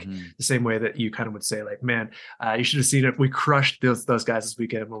be like the same way that you kind of would say, like, man, you should have seen it. We crushed those guys this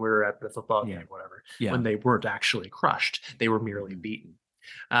weekend when we were at the football game, whatever, when they weren't actually crushed. They were merely beaten.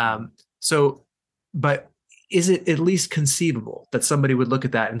 But is it at least conceivable that somebody would look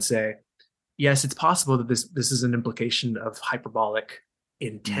at that and say, yes, it's possible that this is an implication of hyperbolic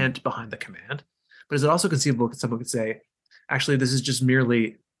intent behind the command, but is it also conceivable that someone could say, actually, this is just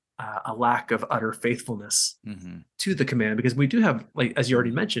merely a lack of utter faithfulness to the command? Because we do have, like, as you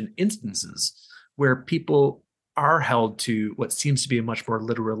already mentioned, instances where people are held to what seems to be a much more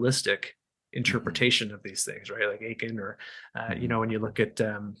literalistic interpretation of these things, right? Like Achan, or when you look at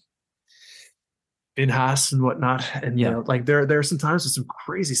Pinhas and whatnot, and like there are some times when some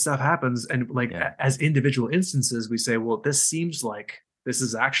crazy stuff happens, and like as individual instances, we say, well, this seems like this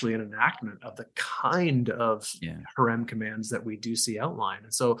is actually an enactment of the kind of harem commands that we do see outlined.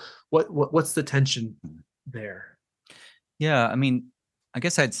 And so what's the tension there? Yeah, I mean, I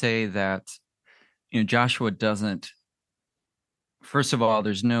guess I'd say that, Joshua doesn't, first of all,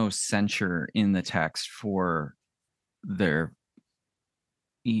 there's no censure in the text for their,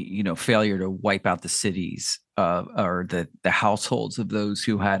 failure to wipe out the cities or the households of those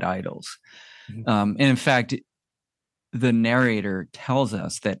who had idols. And in fact, the narrator tells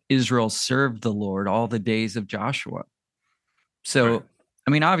us that Israel served the Lord all the days of Joshua. So,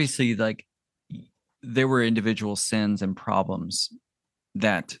 I mean, obviously, like, there were individual sins and problems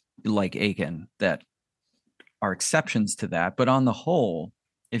that, like Achan, that are exceptions to that. But on the whole,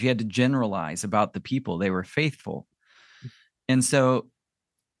 if you had to generalize about the people, they were faithful. And so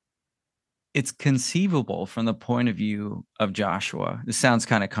it's conceivable from the point of view of Joshua. This sounds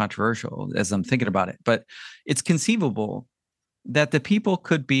kind of controversial as I'm thinking about it, but it's conceivable that the people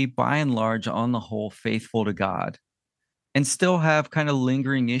could be, by and large, on the whole, faithful to God and still have kind of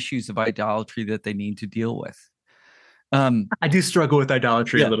lingering issues of idolatry that they need to deal with. I do struggle with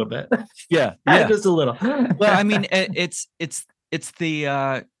idolatry a little bit. Yeah, just a little. Well, I mean, it's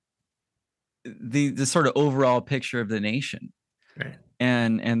the sort of overall picture of the nation. Right.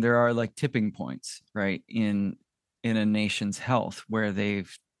 And there are, like, tipping points, right, in a nation's health where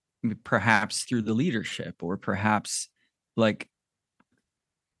they've, perhaps through the leadership, or perhaps like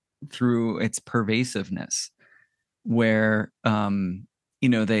through its pervasiveness, where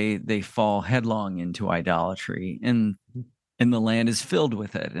they fall headlong into idolatry, and the land is filled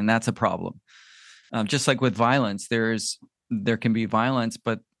with it, and that's a problem. Just like with violence, there can be violence,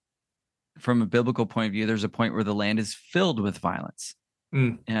 but from a biblical point of view, there's a point where the land is filled with violence.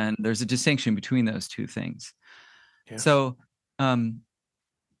 And there's a distinction between those two things. Yeah. So I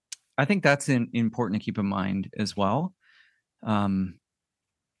think that's important to keep in mind as well.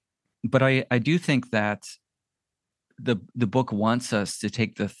 But I do think that the book wants us to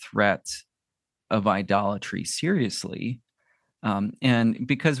take the threat of idolatry seriously. And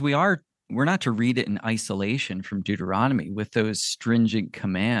because we're not to read it in isolation from Deuteronomy with those stringent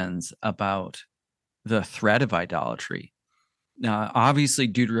commands about the threat of idolatry. Obviously,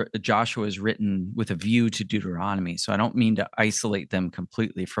 Joshua is written with a view to Deuteronomy, so I don't mean to isolate them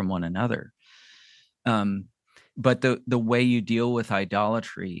completely from one another. But the way you deal with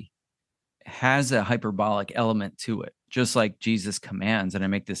idolatry has a hyperbolic element to it, just like Jesus commands. And I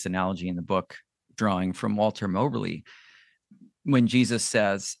make this analogy in the book, drawing from Walter Moberly, when Jesus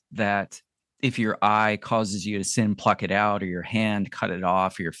says that if your eye causes you to sin, pluck it out, or your hand, cut it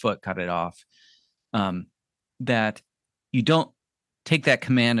off, or your foot, cut it off, that you don't take that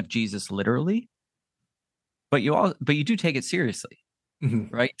command of Jesus literally, but you do take it seriously,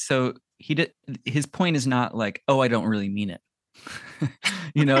 right? So his point is not like, oh, I don't really mean it.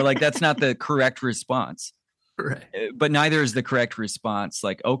 Like, that's not the correct response. Right. But neither is the correct response,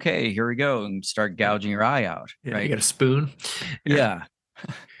 like, okay, here we go, and start gouging your eye out. Yeah, right? You got a spoon. Yeah.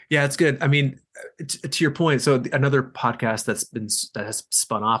 Yeah, it's good. I mean, to your point, so another podcast that has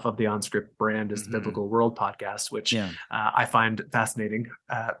spun off of the OnScript brand is the Biblical World podcast, which I find fascinating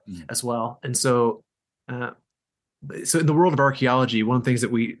as well. And so in the world of archaeology, one of the things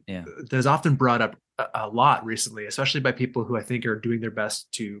that is often brought up a lot recently, especially by people who I think are doing their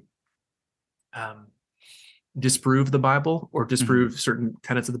best to disprove the Bible or disprove certain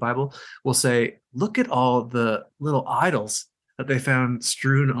tenets of the Bible, will say, look at all the little idols that they found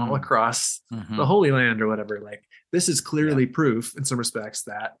strewn all across the Holy Land or whatever. Like, this is clearly proof in some respects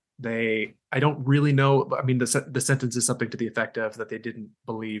that I don't really know. I mean, the sentence is something to the effect of that they didn't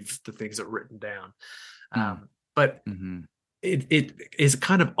believe the things that were written down. But it is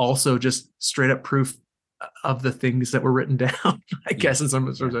kind of also just straight up proof of the things that were written down, I guess, in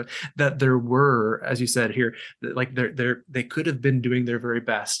some sort of that there were, as you said here, like they could have been doing their very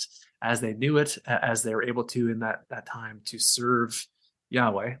best as they knew it, as they were able to in that time to serve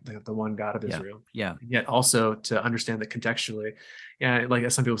Yahweh, the one God of Israel. Yeah. And yet also to understand that contextually, like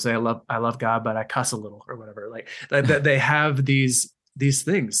as some people say, I love God, but I cuss a little or whatever. Like that they have these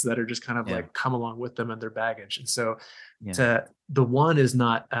things that are just kind of like come along with them and their baggage. And so the one is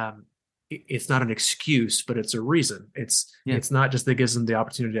not it's not an excuse, but it's a reason. It's not just that gives them the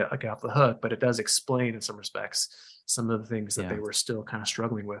opportunity to get off the hook, but it does explain in some respects some of the things that they were still kind of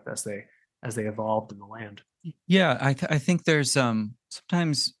struggling with as they evolved in the land. Yeah, I think there's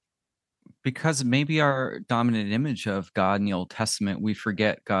sometimes, because maybe our dominant image of God in the Old Testament, we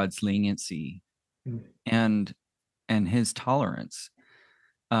forget God's leniency and his tolerance.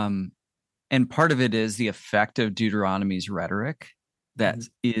 And part of it is the effect of Deuteronomy's rhetoric. That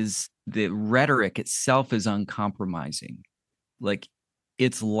is, the rhetoric itself is uncompromising. Like,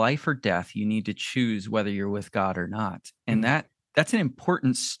 it's life or death. You need to choose whether you're with God or not. And that's an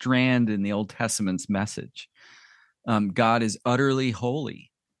important strand in the Old Testament's message. God is utterly holy.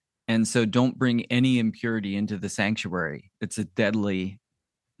 And so don't bring any impurity into the sanctuary. It's a deadly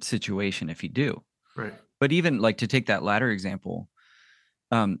situation if you do. Right. But even like, to take that latter example,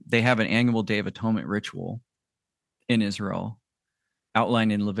 they have an annual Day of Atonement ritual in Israel,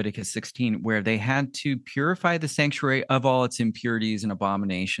 outlined in Leviticus 16, where they had to purify the sanctuary of all its impurities and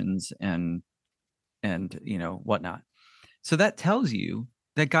abominations and whatnot. So that tells you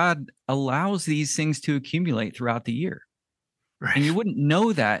that God allows these things to accumulate throughout the year. Right. And you wouldn't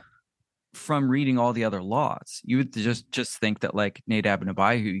know that from reading all the other laws. You would just think that, like Nadab and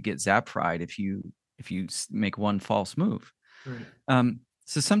Abihu, you get zap-fried if you make one false move. Right.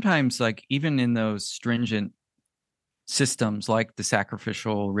 So sometimes, like, even in those stringent systems like the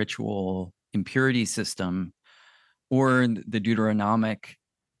sacrificial ritual impurity system or the Deuteronomic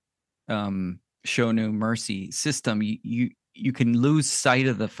show no mercy system, you can lose sight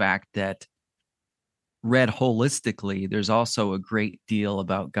of the fact that, read holistically, there's also a great deal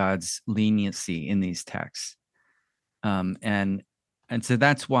about God's leniency in these texts. And so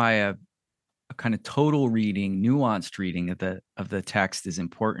that's why a kind of total reading, nuanced reading of the text is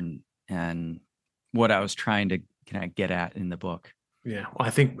important, and what I was trying to kind of get at in the book. Yeah, well, I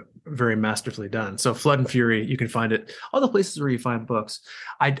think very masterfully done. So Flood and Fury, you can find it all the places where you find books.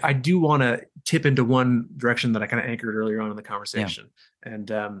 I do want to tip into one direction that I kind of anchored earlier on in the conversation,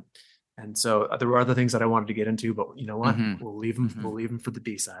 and so there were other things that I wanted to get into, but you know what? We'll leave them. We'll leave them for the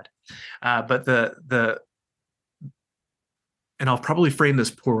B side. But and I'll probably frame this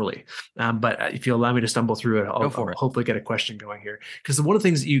poorly, but if you allow me to stumble through it, I'll hopefully get a question going here. Because one of the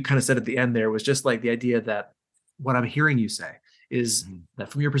things that you kind of said at the end there was just like the idea that what I'm hearing you say is that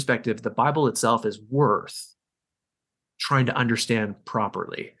from your perspective, the Bible itself is worth trying to understand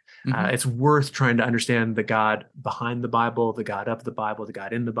properly. It's worth trying to understand the God behind the Bible, the God of the Bible, the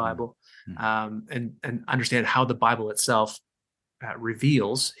God in the Bible, and understand how the Bible itself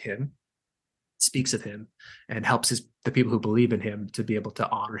reveals him, speaks of him, and helps the people who believe in him to be able to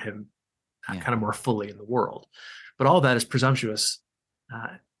honor him kind of more fully in the world. But all that is presumptuous,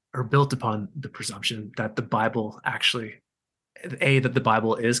 or built upon the presumption that the Bible actually, A, that the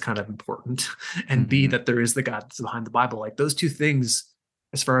Bible is kind of important, and B, that there is the God that's behind the Bible. Like, those two things,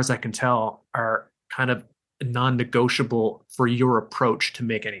 as far as I can tell, are kind of non-negotiable for your approach to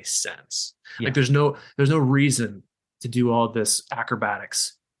make any sense. Like, there's no reason to do all this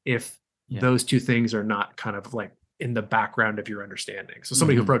acrobatics if those two things are not kind of like in the background of your understanding. So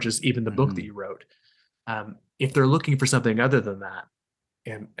somebody who approaches even the book that you wrote, if they're looking for something other than that,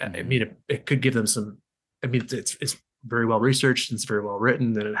 and I mean, it could give them some, I mean, it's very well researched and it's very well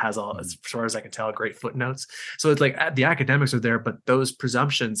written, and it has all, as far as I can tell, great footnotes. So it's like the academics are there, but those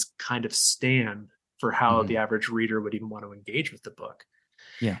presumptions kind of stand for how the average reader would even want to engage with the book.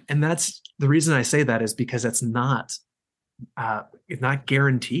 Yeah. And that's the reason I say that, is because it's not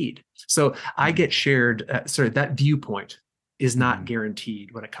guaranteed. So I get shared, that viewpoint is not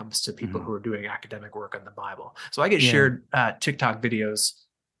guaranteed when it comes to people who are doing academic work on the Bible. So I get shared TikTok videos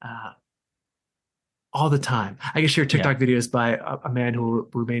all the time. I can share TikTok videos by a man who will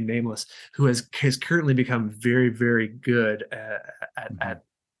remain nameless, who has currently become very, very good at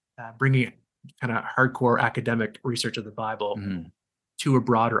bringing kind of hardcore academic research of the Bible to a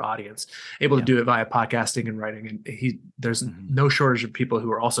broader audience, able to do it via podcasting and writing. And there's no shortage of people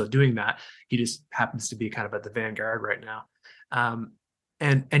who are also doing that. He just happens to be kind of at the vanguard right now.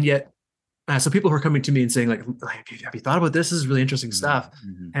 And yet, so people who are coming to me and saying like, have you thought about this? This is really interesting stuff.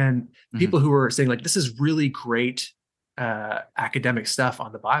 And people who are saying like, this is really great academic stuff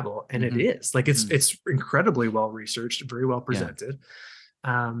on the Bible. And it is like, it's incredibly well researched, very well presented.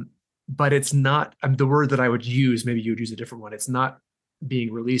 But it's not the word that I would use. Maybe you would use a different one. It's not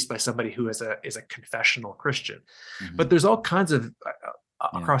being released by somebody who is a confessional Christian. But there's all kinds of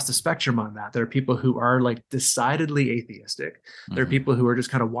across the spectrum on that. There are people who are like decidedly atheistic. There are people who are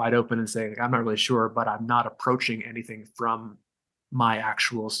just kind of wide open and saying, like, I'm not really sure, but I'm not approaching anything from my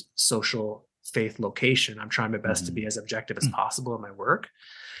actual social faith location. I'm trying my best to be as objective as possible in my work.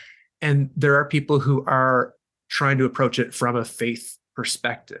 And there are people who are trying to approach it from a faith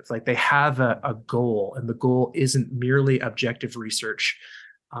perspective. Like they have a goal, and the goal isn't merely objective research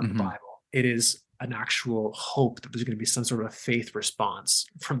on the Bible. It is an actual hope that there's going to be some sort of faith response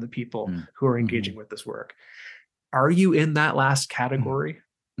from the people who are engaging with this work. Are you in that last category?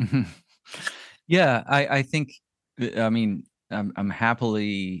 Yeah, I think, I mean, I'm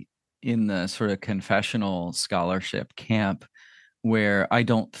happily in the sort of confessional scholarship camp where I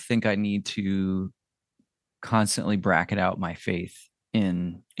don't think I need to constantly bracket out my faith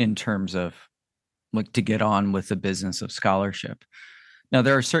in terms of like to get on with the business of scholarship. Now,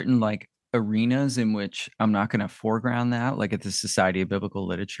 there are certain like arenas in which I'm not going to foreground that, like at the Society of Biblical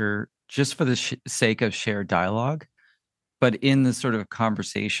Literature, just for the sake of shared dialogue. But in the sort of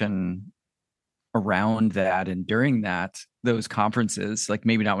conversation around that and during those conferences, like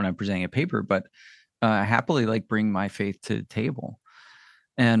maybe not when I'm presenting a paper, but happily like bring my faith to the table.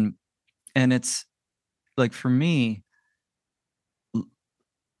 And it's like, for me,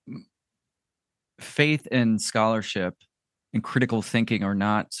 faith and scholarship and critical thinking are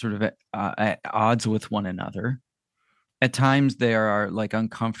not sort of at odds with one another. At times there are like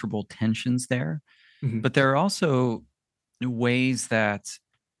uncomfortable tensions there, but there are also ways that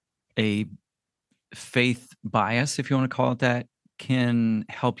a faith bias, if you want to call it that, can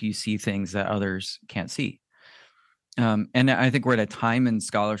help you see things that others can't see. And I think we're at a time in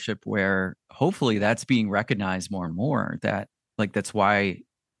scholarship where hopefully that's being recognized more and more, that like, that's why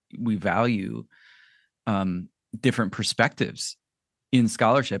we value different perspectives in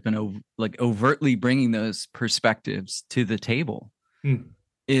scholarship, and like overtly bringing those perspectives to the table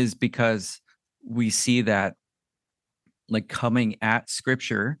is because we see that like coming at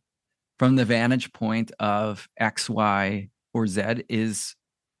scripture from the vantage point of X, Y, or Z is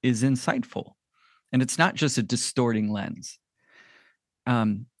insightful. And it's not just a distorting lens.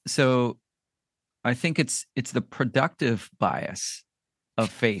 So I think it's the productive bias of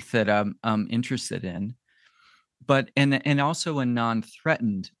faith that I'm interested in, but and also a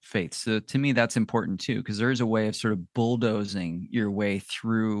non-threatened faith. So to me, that's important too, because there is a way of sort of bulldozing your way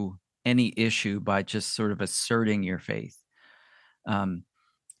through any issue by just sort of asserting your faith.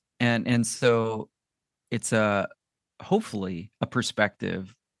 And so it's hopefully a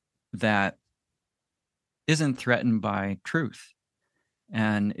perspective that isn't threatened by truth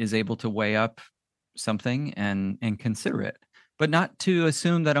and is able to weigh up something and consider it, but not to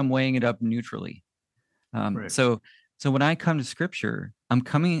assume that I'm weighing it up neutrally. Right. So when I come to scripture, I'm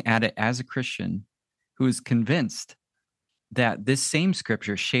coming at it as a Christian who is convinced that this same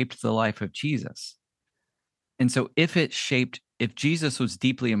scripture shaped the life of Jesus. And so if Jesus was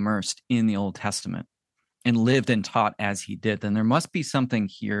deeply immersed in the Old Testament and lived and taught as he did, then there must be something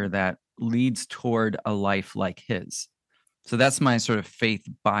here that leads toward a life like his. So that's my sort of faith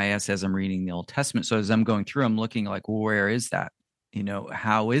bias as I'm reading the Old Testament. So as I'm going through, I'm looking like, well, where is that?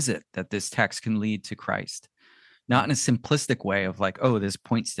 How is it that this text can lead to Christ? Not in a simplistic way of like, oh, this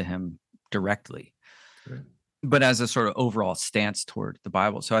points to him directly, right, but as a sort of overall stance toward the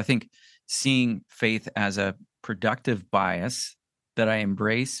Bible. So I think seeing faith as a productive bias that I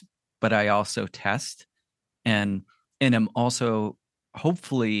embrace, but I also test, and I'm also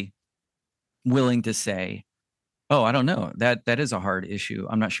hopefully willing to say, oh, I don't know, that is a hard issue.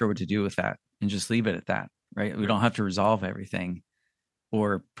 I'm not sure what to do with that, and just leave it at that, right? We don't have to resolve everything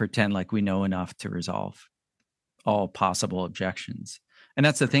or pretend like we know enough to resolve all possible objections. And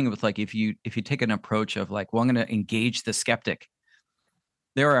that's the thing with like, if you take an approach of like, well, I'm going to engage the skeptic,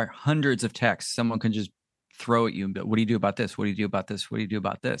 there are hundreds of texts someone can just throw at you and be, what do you do about this? What do you do about this? What do you do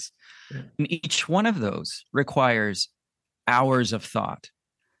about this? Yeah. And each one of those requires hours of thought.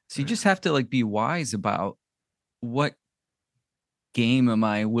 So you just have to like be wise about what game am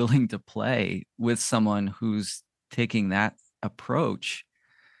I willing to play with someone who's taking that approach,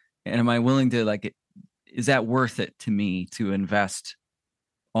 and am I willing to like, is that worth it to me to invest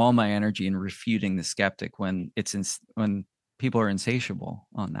all my energy in refuting the skeptic when when people are insatiable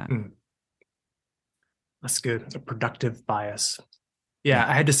on that? That's good. It's a productive bias. Yeah,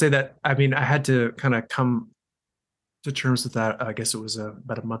 I had to say that. I mean, I had to kind of come to terms with that. I guess it was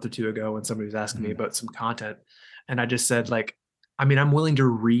about a month or two ago when somebody was asking me about some content, and I just said, like, I mean, I'm willing to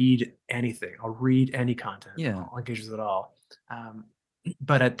read anything. I'll read any content. Yeah, I'll engage with it all.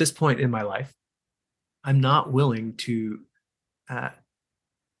 But at this point in my life, I'm not willing to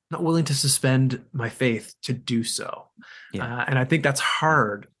suspend my faith to do so. And I think that's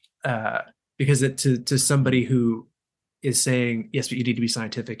hard because to somebody who is saying, yes, but you need to be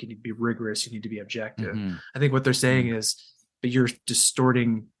scientific, you need to be rigorous, you need to be objective. I think what they're saying is, but you're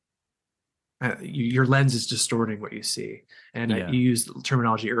distorting, your lens is distorting what you see. And you used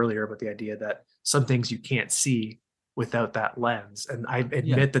terminology earlier about the idea that some things you can't see without that lens. And I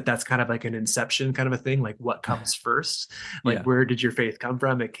admit that that's kind of like an inception kind of a thing, like what comes first, like where did your faith come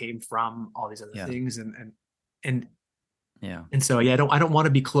from? It came from all these other things. And so, I don't want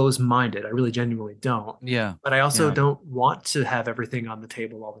to be closed-minded. I really genuinely don't. But I also don't want to have everything on the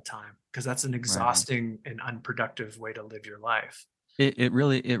table all the time, because that's an exhausting and unproductive way to live your life. It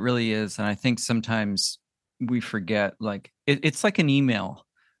really is. And I think sometimes we forget, like, it's like an email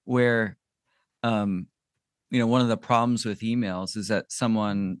where, one of the problems with emails is that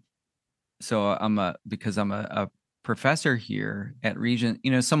because I'm a professor here at Regent,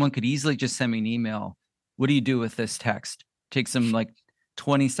 someone could easily just send me an email. What do you do with this text? Takes them like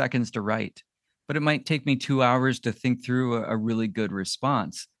 20 seconds to write, but it might take me 2 hours to think through a really good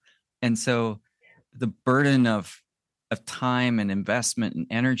response. And so the burden of time and investment and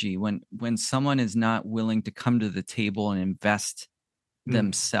energy, when someone is not willing to come to the table and invest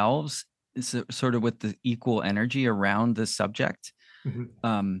themselves, sort of with the equal energy around the subject,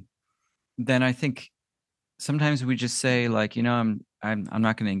 then I think sometimes we just say, like, I'm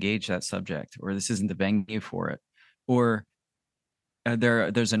not going to engage that subject, or this isn't the venue for it. Or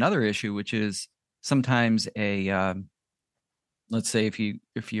there's another issue, which is sometimes let's say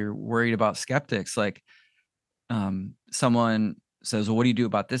if you're worried about skeptics, like someone says, well, what do you do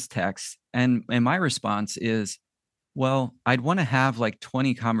about this text? And my response is, well, I'd want to have like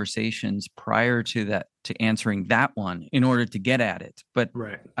 20 conversations prior to answering that one in order to get at it. But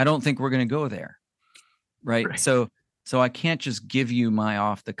I don't think we're going to go there. Right. So I can't just give you my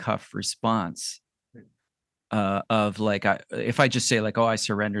off the cuff response of like, if I just say like, oh, I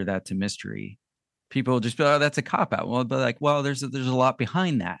surrender that to mystery, people will just be, oh, that's a cop out. Well, but like, well, there's a lot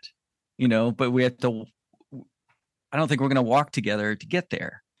behind that, but we have to, I don't think we're going to walk together to get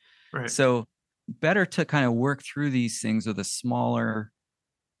there. Right. So better to kind of work through these things with a smaller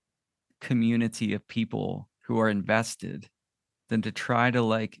community of people who are invested than to try to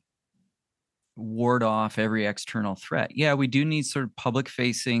like ward off every external threat. Yeah, we do need sort of public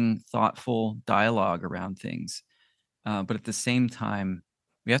facing, thoughtful dialogue around things. But at the same time,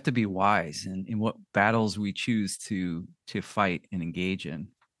 we have to be wise in what battles we choose to fight and engage in.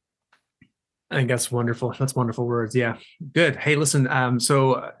 I think that's wonderful. That's wonderful words. Yeah. Good. Hey, listen,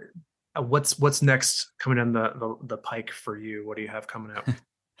 so what's next coming down the pike for you? What do you have coming out?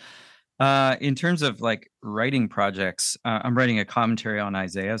 In terms of like writing projects, I'm writing a commentary on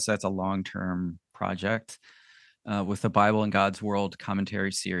Isaiah. So that's a long-term project with the Bible and God's World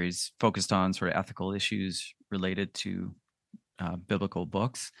commentary series focused on sort of ethical issues related to biblical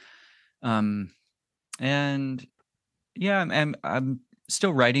books. And yeah, I'm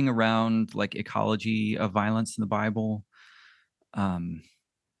still writing around like ecology of violence in the Bible.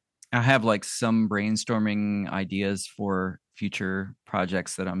 I have like some brainstorming ideas for future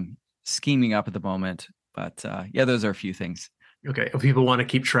projects that I'm scheming up at the moment, but yeah, those are a few things. Okay. If people want to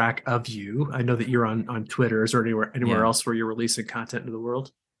keep track of you, I know that you're on Twitter. Is there anywhere else where you're releasing content to the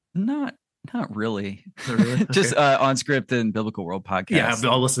world? Not really. Not really? Okay. Just on Script and Biblical World podcast. Yeah,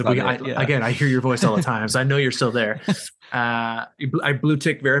 I'll listen. Again, I hear your voice all the time, so I know you're still there. I blue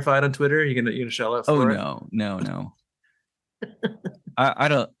tick verified on Twitter. You gonna shell out for it? No. I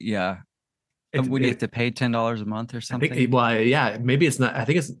don't. Yeah. Would you have to pay $10 a month or something? Maybe it's not. I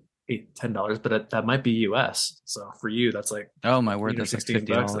think it's $10, but that might be US. So for you, that's like, oh my word, that's like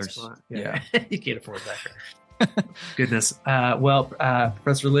 $50. Yeah. You can't afford that. Goodness.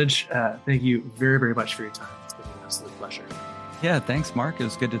 Professor Lynch, thank you very, very much for your time. It's been an absolute pleasure. Yeah, thanks, Mark. It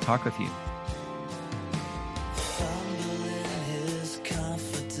was good to talk with you.